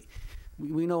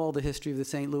know all the history of the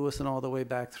St. Louis and all the way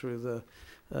back through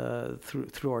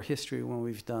through our history when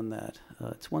we've done that.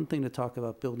 It's one thing to talk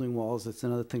about building walls. It's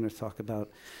another thing to talk about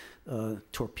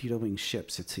torpedoing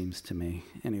ships, it seems to me.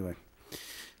 Anyway,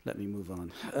 let me move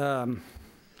on.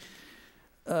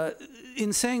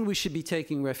 In saying we should be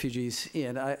taking refugees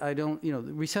in, I don't,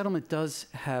 resettlement does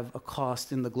have a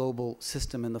cost in the global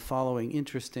system in the following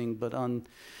interesting but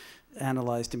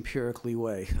unanalyzed empirically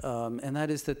way. And that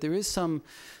is that there is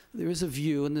a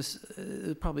view, and this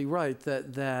is probably right,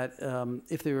 that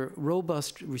if there are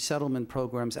robust resettlement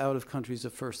programs out of countries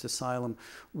of first asylum,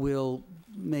 will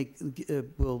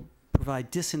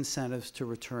provide disincentives to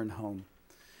return home.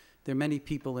 There are many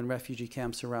people in refugee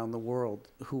camps around the world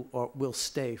who will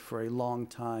stay for a long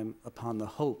time upon the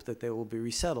hope that they will be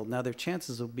resettled. Now, their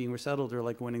chances of being resettled are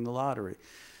like winning the lottery.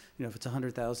 If it's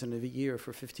 100,000 a year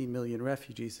for 15 million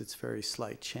refugees, it's a very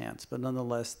slight chance. But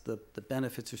nonetheless, the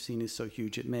benefits are seen as so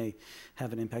huge, it may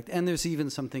have an impact. And there's even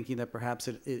some thinking that perhaps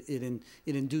it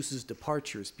induces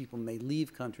departures. People may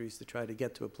leave countries to try to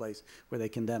get to a place where they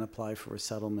can then apply for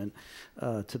resettlement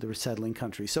to the resettling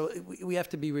country. So we have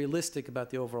to be realistic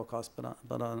about the overall cost,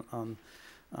 but on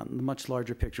the much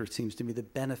larger picture, it seems to me the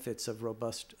benefits of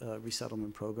robust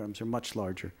resettlement programs are much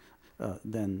larger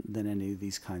than any of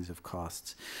these kinds of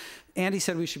costs. Andy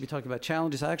said we should be talking about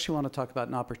challenges. I actually want to talk about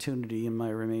an opportunity in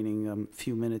my remaining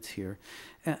few minutes here,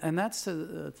 and that's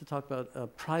to talk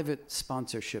about private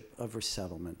sponsorship of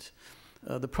resettlement.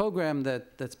 The program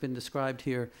that's been described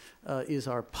here is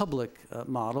our public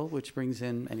model, which brings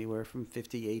in anywhere from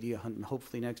 50, 80, 100,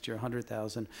 hopefully next year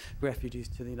 100,000 refugees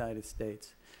to the United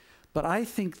States. But I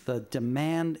think the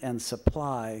demand and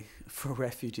supply for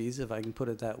refugees, if I can put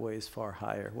it that way, is far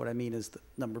higher. What I mean is the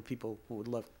number of people who would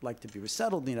like to be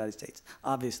resettled in the United States,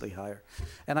 obviously higher.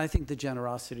 And I think the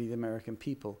generosity of the American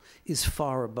people is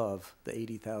far above the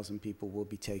 80,000 people we'll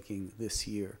be taking this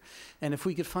year. And if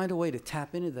we could find a way to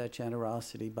tap into that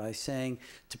generosity by saying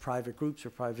to private groups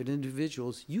or private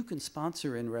individuals, you can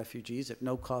sponsor in refugees at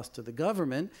no cost to the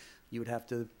government. You would have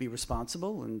to be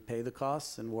responsible and pay the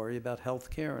costs and worry about health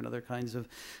care and other kinds of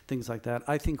things like that.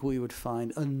 I think we would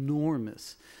find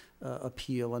enormous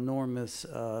appeal, enormous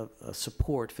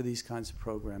support for these kinds of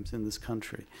programs in this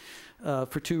country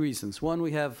for two reasons. One,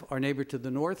 we have our neighbor to the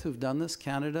north who've done this.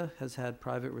 Canada has had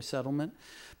private resettlement,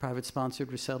 private sponsored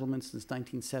resettlement since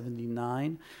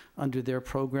 1979. Under their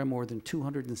program, more than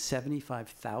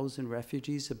 275,000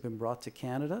 refugees have been brought to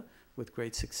Canada with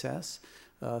great success.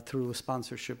 Through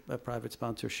a private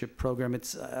sponsorship program.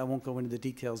 I won't go into the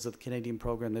details of the Canadian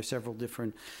program. There's several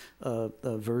different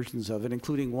versions of it,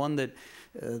 including one that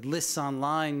lists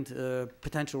online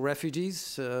potential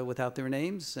refugees without their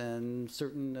names, and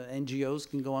certain NGOs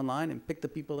can go online and pick the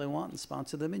people they want and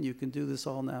sponsor them, and you can do this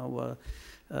all now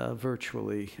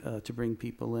virtually to bring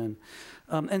people in.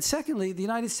 And secondly, the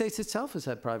United States itself has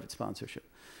had private sponsorship.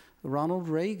 Ronald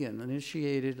Reagan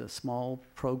initiated small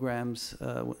programs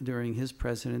during his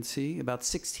presidency. About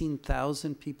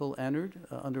 16,000 people entered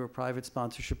under a private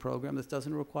sponsorship program. This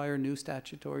doesn't require new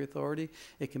statutory authority.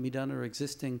 It can be done under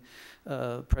existing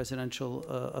presidential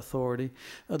authority.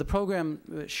 The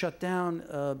program shut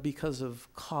down because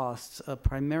of costs,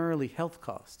 primarily health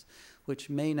costs, which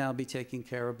may now be taken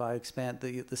care of by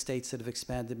the states that have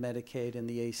expanded Medicaid and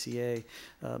the ACA,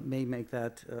 may make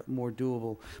that more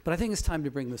doable. But I think it's time to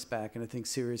bring this back and I think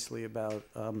seriously about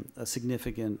a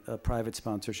significant private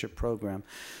sponsorship program.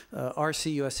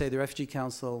 RCUSA, the Refugee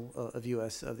Council of the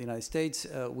United States,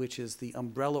 which is the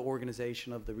umbrella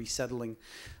organization of the resettling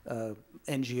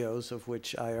NGOs, of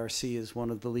which IRC is one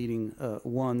of the leading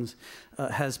ones,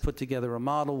 has put together a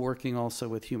model working also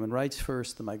with Human Rights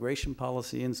First, the Migration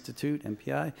Policy Institute,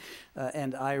 MPI,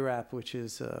 and IRAP, which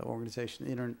is Organization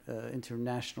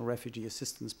International Refugee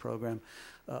Assistance Program,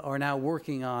 are now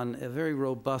working on a very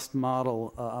robust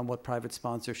model on what private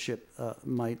sponsorship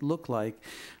might look like.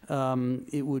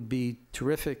 It would be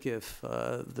terrific if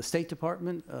the State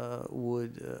Department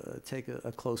would take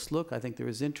a close look. I think there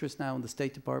is interest now in the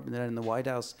State Department and in the White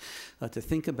House to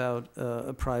think about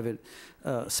a private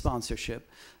sponsorship.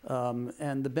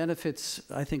 And the benefits,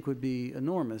 I think, would be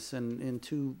enormous in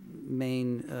two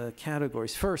main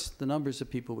categories. First, the numbers of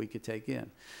people we could take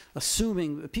in.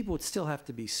 Assuming people would still have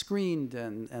to be screened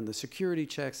and the security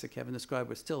checks that Kevin described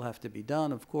would still have to be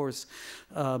done, of course.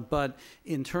 But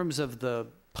in terms of the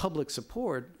public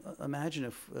support, imagine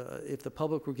if the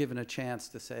public were given a chance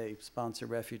to, say, sponsor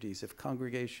refugees, if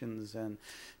congregations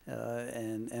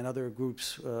and other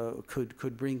groups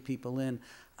could bring people in,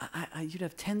 you'd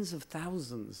have tens of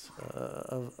thousands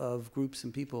of groups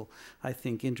and people, I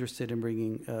think, interested in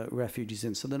bringing refugees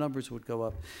in. So the numbers would go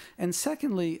up. And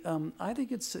secondly, I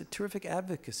think it's a terrific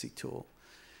advocacy tool,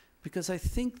 because I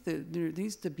think that there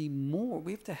needs to be more.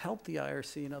 We have to help the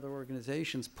IRC and other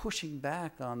organizations pushing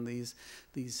back on these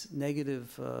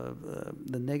negative,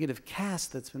 the negative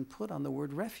cast that's been put on the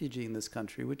word refugee in this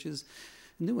country, which is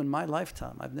new in my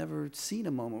lifetime. I've never seen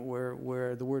a moment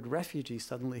where the word refugee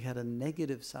suddenly had a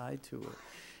negative side to it.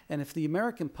 And if the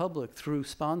American public, through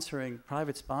sponsoring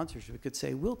private sponsorship, could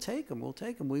say, we'll take them,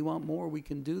 we want more, we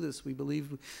can do this, we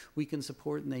believe we can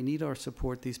support, and they need our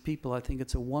support, these people, I think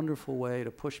it's a wonderful way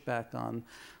to push back on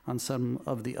some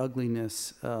of the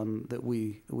ugliness that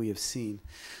we have seen.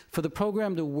 For the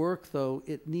program to work, though,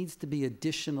 it needs to be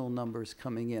additional numbers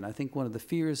coming in. I think one of the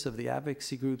fears of the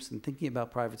advocacy groups in thinking about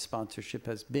private sponsorship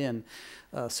has been,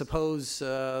 suppose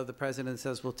the president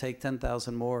says we'll take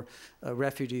 10,000 more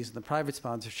refugees in the private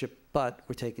sponsorship, but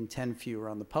we're taking 10 fewer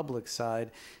on the public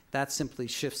side. That simply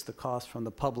shifts the cost from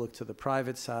the public to the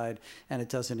private side, and it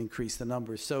doesn't increase the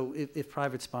numbers. So if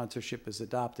private sponsorship is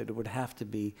adopted, it would have to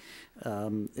be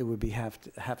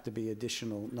have to be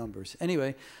additional numbers.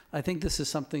 Anyway, I think this is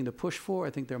something to push for.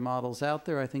 I think there are models out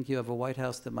there. I think you have a White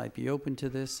House that might be open to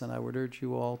this, and I would urge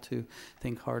you all to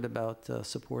think hard about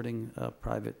supporting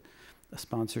private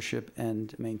sponsorship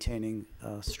and maintaining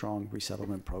strong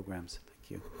resettlement programs.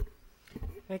 Thank you.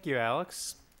 Thank you,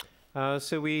 Alex.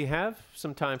 So we have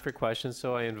some time for questions,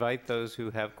 so I invite those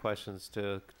who have questions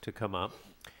to come up.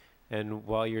 And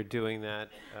while you're doing that,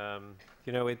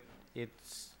 you know, it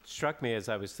struck me as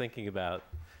I was thinking about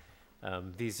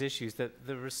these issues that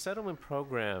the resettlement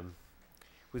program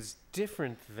was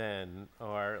different than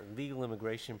our legal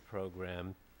immigration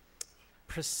program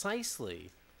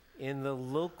precisely in the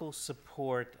local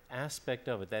support aspect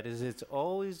of it. That is, it's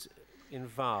always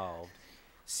involved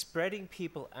spreading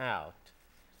people out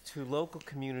to local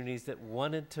communities that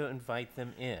wanted to invite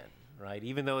them in, right?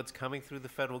 Even though it's coming through the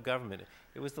federal government,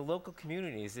 it was the local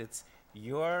communities. It's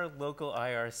your local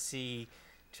IRC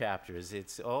chapters.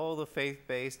 It's all the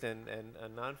faith-based and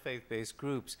non-faith-based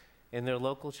groups in their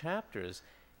local chapters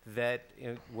that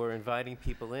were inviting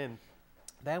people in.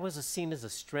 That was seen as a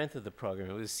strength of the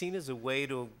program. It was seen as a way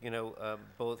to,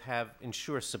 both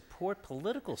ensure support,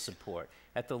 political support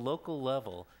at the local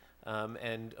level,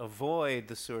 and avoid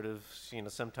the sort of,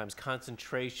 sometimes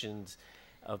concentrations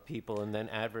of people and then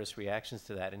adverse reactions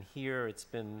to that. And here it's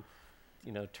been,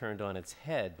 turned on its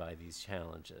head by these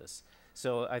challenges.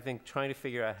 So I think trying to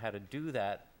figure out how to do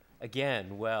that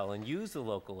again well and use the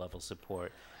local level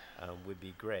support would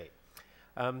be great.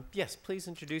 Yes, please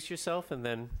introduce yourself and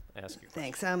then ask your question.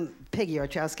 Thanks. I'm Peggy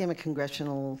Archowski. I'm a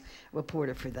congressional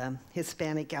reporter for the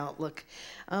Hispanic Outlook.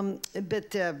 I'm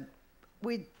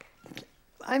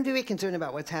very concerned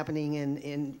about what's happening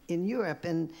in Europe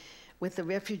and with the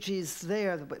refugees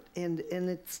there, and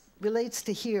it relates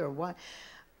to here.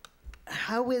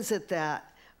 How is it that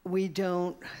we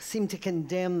don't seem to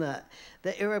condemn the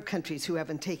Arab countries who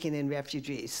haven't taken in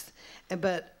refugees,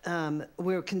 but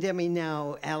we're condemning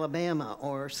now Alabama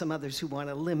or some others who want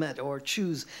to limit or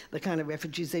choose the kind of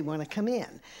refugees they want to come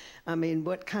in? I mean,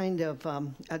 what kind of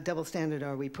a double standard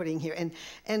are we putting here?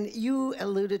 And you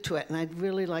alluded to it, and I'd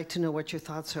really like to know what your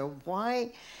thoughts are.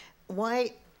 Why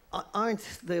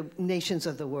aren't the nations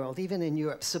of the world, even in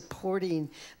Europe, supporting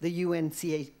the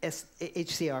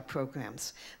UNHCR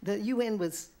programs? The UN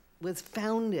was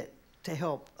founded to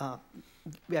help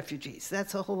refugees.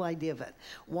 That's the whole idea of it.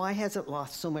 Why has it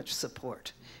lost so much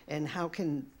support? And how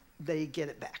can they get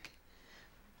it back?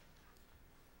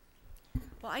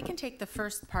 Well, I can take the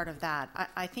first part of that.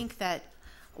 I think that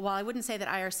while I wouldn't say that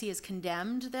IRC has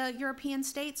condemned the European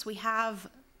states, we have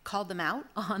called them out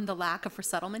on the lack of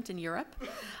resettlement in Europe.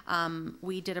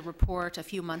 We did a report a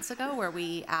few months ago where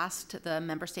we asked the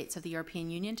member states of the European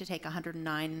Union to take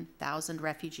 109,000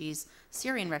 refugees,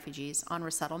 Syrian refugees, on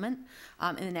resettlement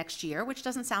in the next year, which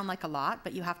doesn't sound like a lot,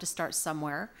 but you have to start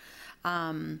somewhere.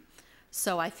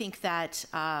 So I think that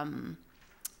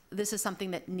this is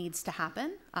something that needs to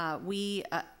happen. The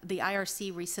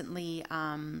IRC recently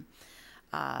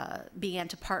began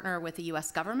to partner with the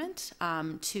US government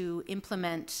to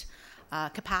implement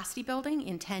capacity building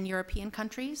in 10 European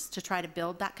countries to try to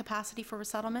build that capacity for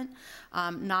resettlement,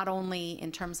 not only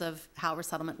in terms of how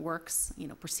resettlement works,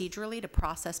 procedurally to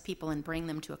process people and bring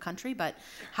them to a country, but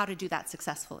how to do that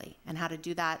successfully, and how to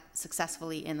do that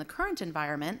successfully in the current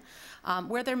environment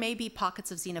where there may be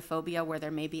pockets of xenophobia, where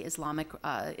there may be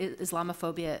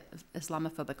Islamophobic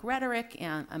rhetoric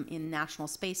and, in national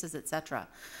spaces, etc.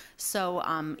 So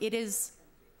it is.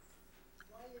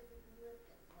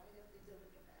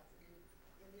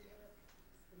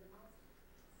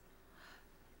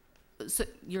 So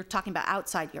you're talking about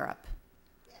outside Europe?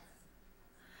 Yes.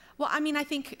 Well, I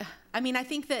think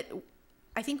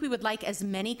we would like as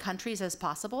many countries as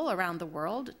possible around the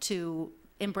world to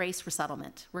embrace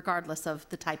resettlement, regardless of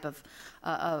the type of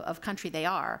country they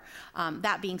are.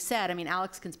 That being said,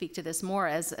 Alex can speak to this more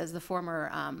as the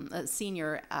former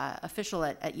senior official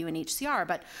at UNHCR,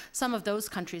 but some of those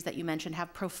countries that you mentioned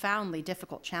have profoundly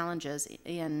difficult challenges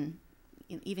in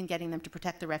even getting them to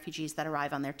protect the refugees that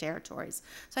arrive on their territories.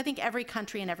 So I think every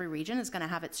country and every region is going to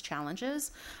have its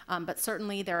challenges, but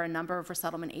certainly there are a number of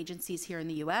resettlement agencies here in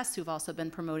the US who've also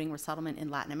been promoting resettlement in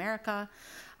Latin America.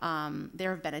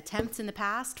 There have been attempts in the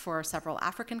past for several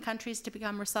African countries to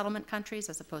become resettlement countries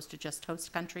as opposed to just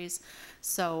host countries.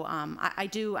 So I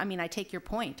take your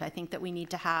point. I think that we need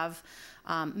to have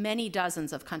many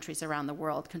dozens of countries around the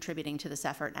world contributing to this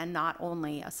effort, and not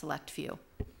only a select few.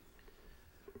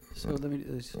 So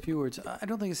there's a few words. I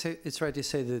don't think it's right to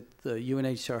say that the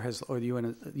UNHCR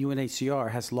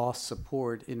has lost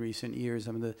support in recent years.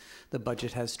 The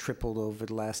budget has tripled over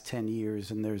the last 10 years,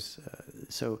 and there's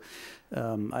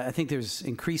I think there's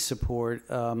increased support.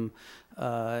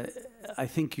 I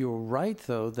think you're right,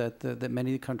 though, that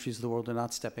many countries of the world are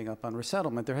not stepping up on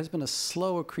resettlement. There has been a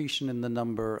slow accretion in the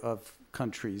number of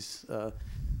countries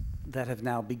that have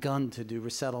now begun to do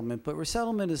resettlement, but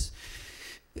resettlement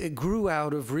it grew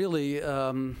out of really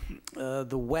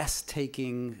the West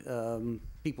taking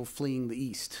people fleeing the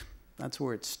East. That's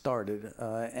where it started,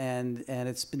 and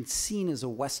it's been seen as a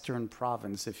Western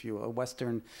province, a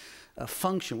Western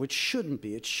function, which shouldn't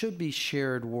be. It should be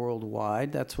shared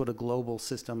worldwide. That's what a global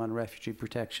system on refugee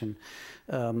protection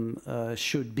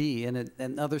should be,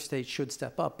 and other states should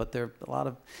step up. But there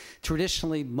are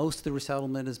traditionally, most of the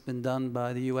resettlement has been done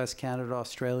by the U.S., Canada,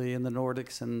 Australia, and the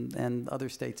Nordics, and other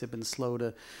states have been slow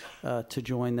to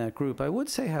join that group. I would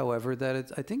say, however,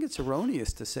 that I think it's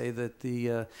erroneous to say that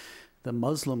the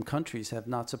Muslim countries have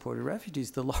not supported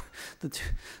refugees.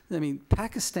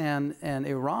 Pakistan and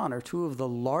Iran are two of the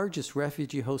largest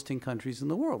refugee hosting countries in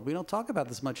the world. We don't talk about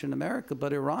this much in America,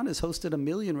 but Iran has hosted 1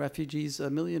 million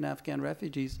Afghan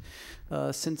refugees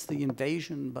since the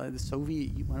invasion by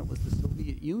when it was the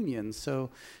Soviet Union.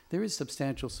 So there is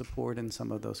substantial support in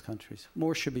some of those countries.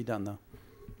 More should be done, though.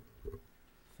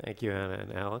 Thank you, Anna.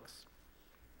 And Alex?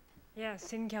 Yeah,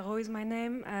 Sin Caro is my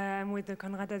name. I'm with the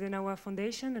Konrad Adenauer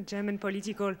Foundation, a German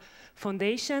political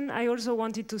foundation. I also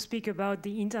wanted to speak about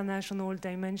the international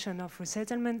dimension of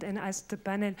resettlement and ask the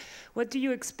panel, what do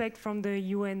you expect from the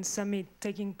UN summit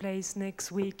taking place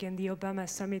next week and the Obama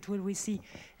summit? Will we see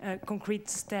concrete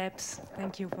steps?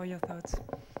 Thank you for your thoughts.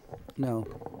 No.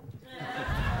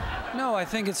 No, I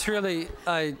think it's really,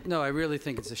 I really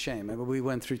think it's a shame. We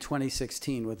went through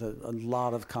 2016 with a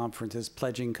lot of conferences,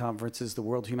 pledging conferences, the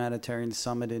World Humanitarian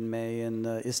Summit in May in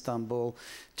Istanbul,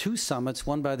 2 summits,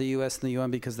 one by the US and the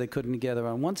UN because they couldn't get together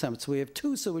on one summit. So we have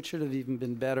 2, so it should have even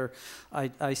been better.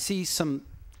 I see some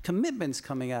commitments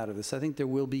coming out of this. I think there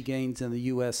will be gains in the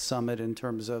U.S. summit in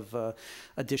terms of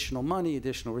additional money,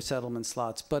 additional resettlement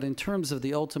slots, but in terms of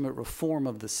the ultimate reform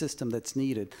of the system that's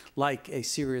needed, like a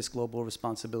serious global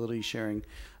responsibility sharing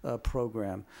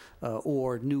program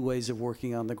or new ways of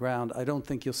working on the ground, I don't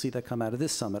think you'll see that come out of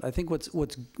this summit. I think what's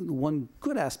one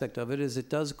good aspect of it is it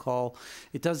does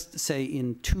say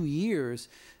in 2 years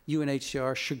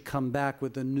UNHCR should come back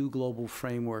with a new global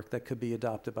framework that could be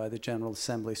adopted by the General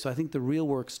Assembly. So I think the real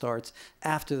work starts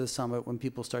after the summit when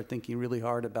people start thinking really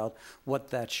hard about what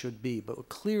that should be. But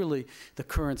clearly the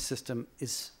current system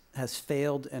has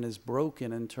failed and is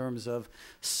broken in terms of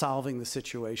solving the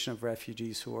situation of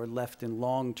refugees who are left in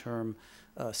long-term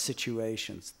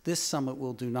situations. This summit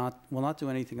will not do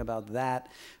anything about that,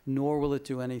 nor will it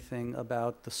do anything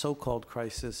about the so-called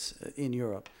crisis in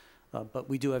Europe. But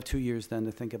we do have 2 years then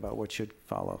to think about what should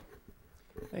follow.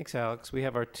 Thanks, Alex. We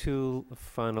have our two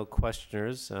final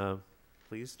questioners.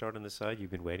 Please start on the side.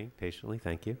 You've been waiting patiently.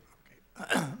 Thank you.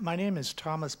 My name is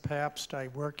Thomas Pabst. I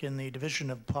work in the Division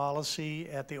of Policy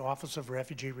at the Office of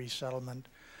Refugee Resettlement,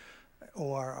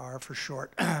 ORR for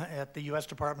short, at the U.S.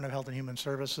 Department of Health and Human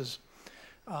Services.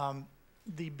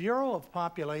 The Bureau of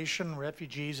Population,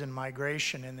 Refugees, and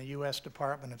Migration in the U.S.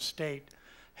 Department of State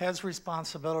has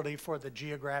responsibility for the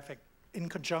geographic, in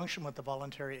conjunction with the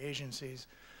voluntary agencies,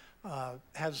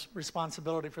 has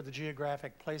responsibility for the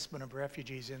geographic placement of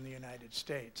refugees in the United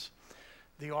States.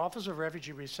 The Office of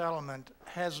Refugee Resettlement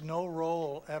has no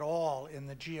role at all in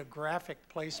the geographic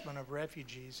placement of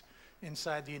refugees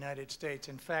inside the United States.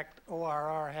 In fact,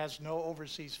 ORR has no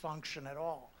overseas function at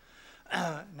all.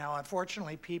 Now,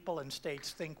 unfortunately, people and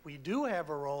states think we do have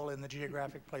a role in the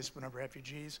geographic placement of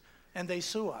refugees, and they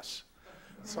sue us.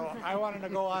 So I wanted to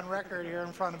go on record here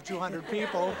in front of 200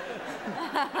 people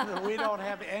that we don't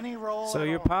have any role. So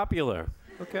you're popular.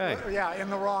 Okay. Yeah, in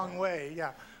the wrong way,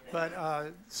 yeah.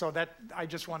 But so that, I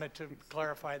just wanted to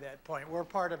clarify that point. We're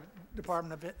part of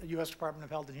U.S. Department of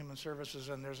Health and Human Services,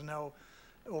 and there's no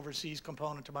overseas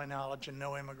component to my knowledge and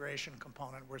no immigration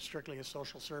component. We're strictly a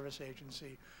social service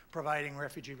agency providing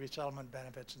refugee resettlement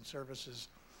benefits and services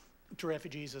to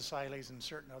refugees, asylees, and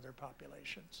certain other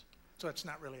populations. So it's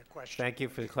not really a question. Thank you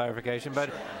for the clarification.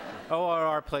 But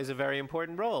ORR plays a very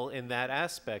important role in that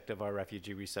aspect of our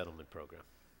refugee resettlement program.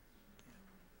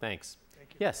 Thanks.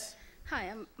 Thank you. Yes.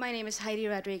 Hi, my name is Heidi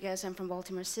Rodriguez. I'm from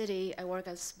Baltimore City. I work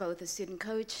as both a student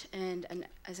coach and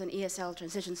as an ESL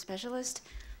transition specialist.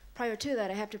 Prior to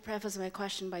that, I have to preface my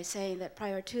question by saying that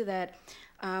prior to that,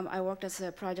 I worked as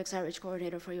a projects outreach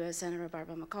coordinator for U.S. Senator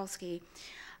Barbara Mikulski.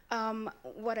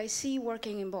 What I see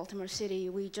working in Baltimore City,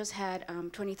 we just had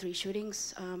 23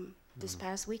 shootings this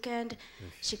past weekend.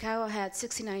 Chicago had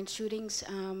 69 shootings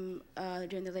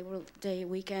during the Labor Day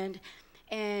weekend.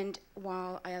 And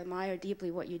while I admire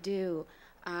deeply what you do,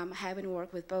 having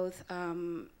worked with both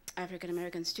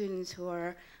African-American students who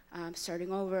are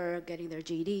starting over, getting their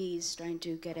GEDs, trying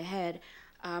to get ahead,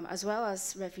 as well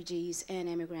as refugees and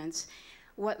immigrants,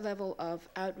 what level of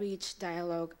outreach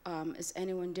dialogue is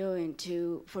anyone doing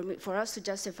for us to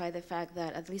justify the fact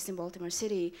that, at least in Baltimore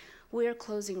City, we're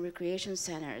closing recreation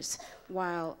centers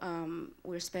while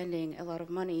we're spending a lot of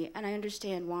money? And I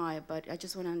understand why, but I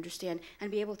just want to understand and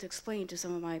be able to explain to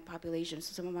some of my populations,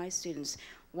 to some of my students,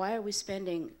 why are we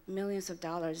spending millions of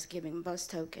dollars giving bus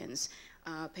tokens,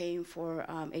 paying for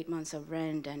 8 months of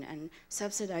rent and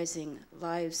subsidizing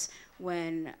lives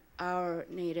when our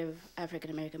native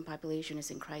African-American population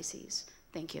is in crises?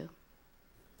 Thank you.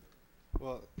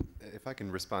 Well, if I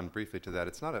can respond briefly to that,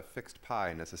 it's not a fixed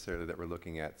pie necessarily that we're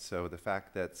looking at. So the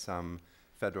fact that some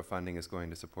federal funding is going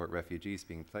to support refugees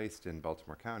being placed in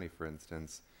Baltimore County, for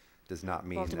instance, does not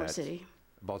mean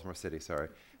Baltimore City, sorry,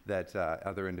 that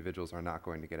other individuals are not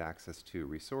going to get access to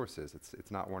resources.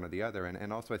 It's not one or the other.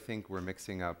 And also I think we're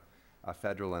mixing up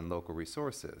federal and local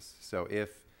resources. So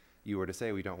if you were to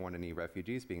say we don't want any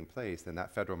refugees being placed, then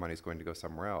that federal money is going to go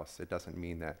somewhere else. It doesn't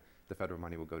mean that the federal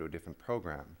money will go to a different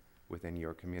program within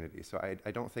your community. So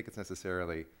I don't think it's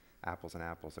necessarily apples and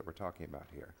apples that we're talking about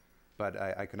here. But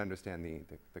I can understand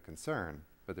the concern,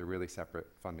 but they're really separate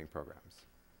funding programs.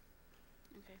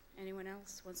 Okay. Anyone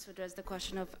else wants to address the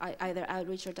question of either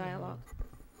outreach or dialogue?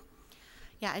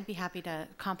 Yeah, I'd be happy to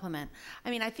compliment.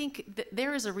 I mean, I think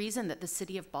there is a reason that the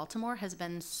city of Baltimore has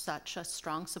been such a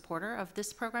strong supporter of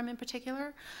this program in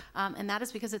particular, and that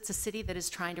is because it's a city that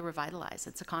is trying to revitalize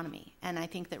its economy. And I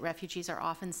think that refugees are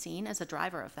often seen as a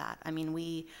driver of that. I mean,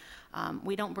 we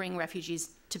We don't bring refugees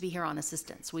to be here on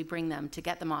assistance. We bring them to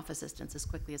get them off assistance as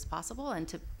quickly as possible and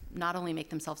to not only make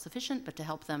them self-sufficient, but to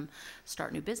help them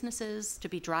start new businesses, to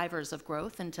be drivers of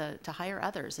growth, and to hire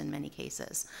others in many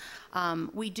cases.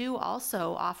 We do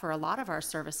also offer a lot of our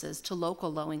services to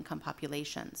local low-income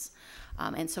populations.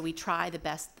 And so we try the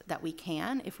best that we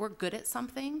can. If we're good at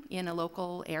something in a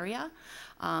local area,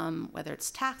 whether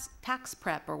it's tax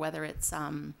prep or whether it's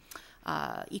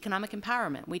economic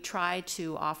empowerment, we try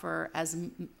to offer as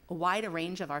wide a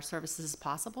range of our services as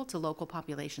possible to local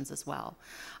populations as well.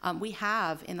 We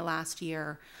have, in the last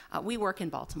year, we work in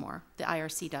Baltimore, the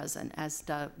IRC does, and as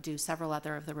do several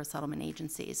other of the resettlement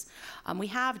agencies. We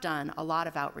have done a lot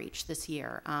of outreach this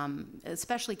year,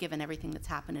 especially given everything that's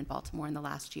happened in Baltimore in the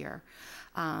last year.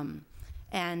 You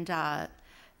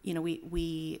know,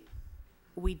 we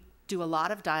do a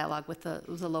lot of dialogue with the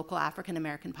local African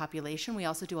American population. We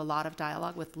also do a lot of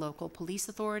dialogue with local police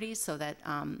authorities so that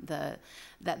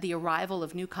the arrival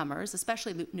of newcomers,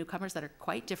 especially newcomers that are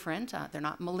quite different, they're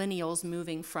not millennials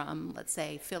moving from, let's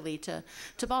say, Philly to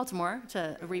Baltimore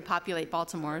to repopulate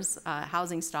Baltimore's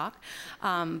housing stock,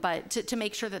 but to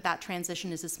make sure that that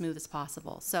transition is as smooth as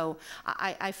possible. So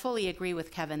I fully agree with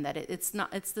Kevin that it's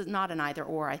not an either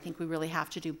or. I think we really have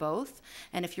to do both.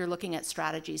 And if you're looking at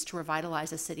strategies to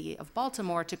revitalize a city of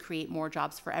Baltimore to create more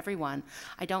jobs for everyone,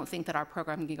 I don't think that our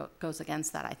program goes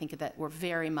against that. I think that we're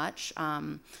very much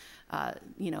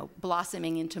you know,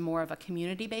 blossoming into more of a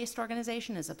community-based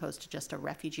organization as opposed to just a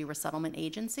refugee resettlement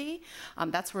agency.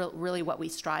 That's really what we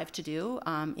strive to do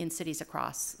in cities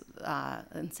across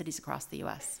the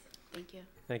U.S. Thank you.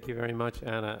 Thank you very much,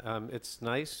 Anna. It's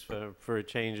nice for a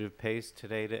change of pace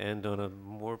today to end on a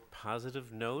more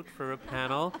positive note for a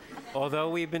panel. Although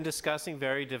we've been discussing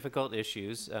very difficult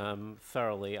issues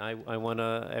thoroughly, I want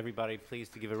everybody please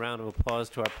to give a round of applause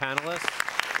to our panelists.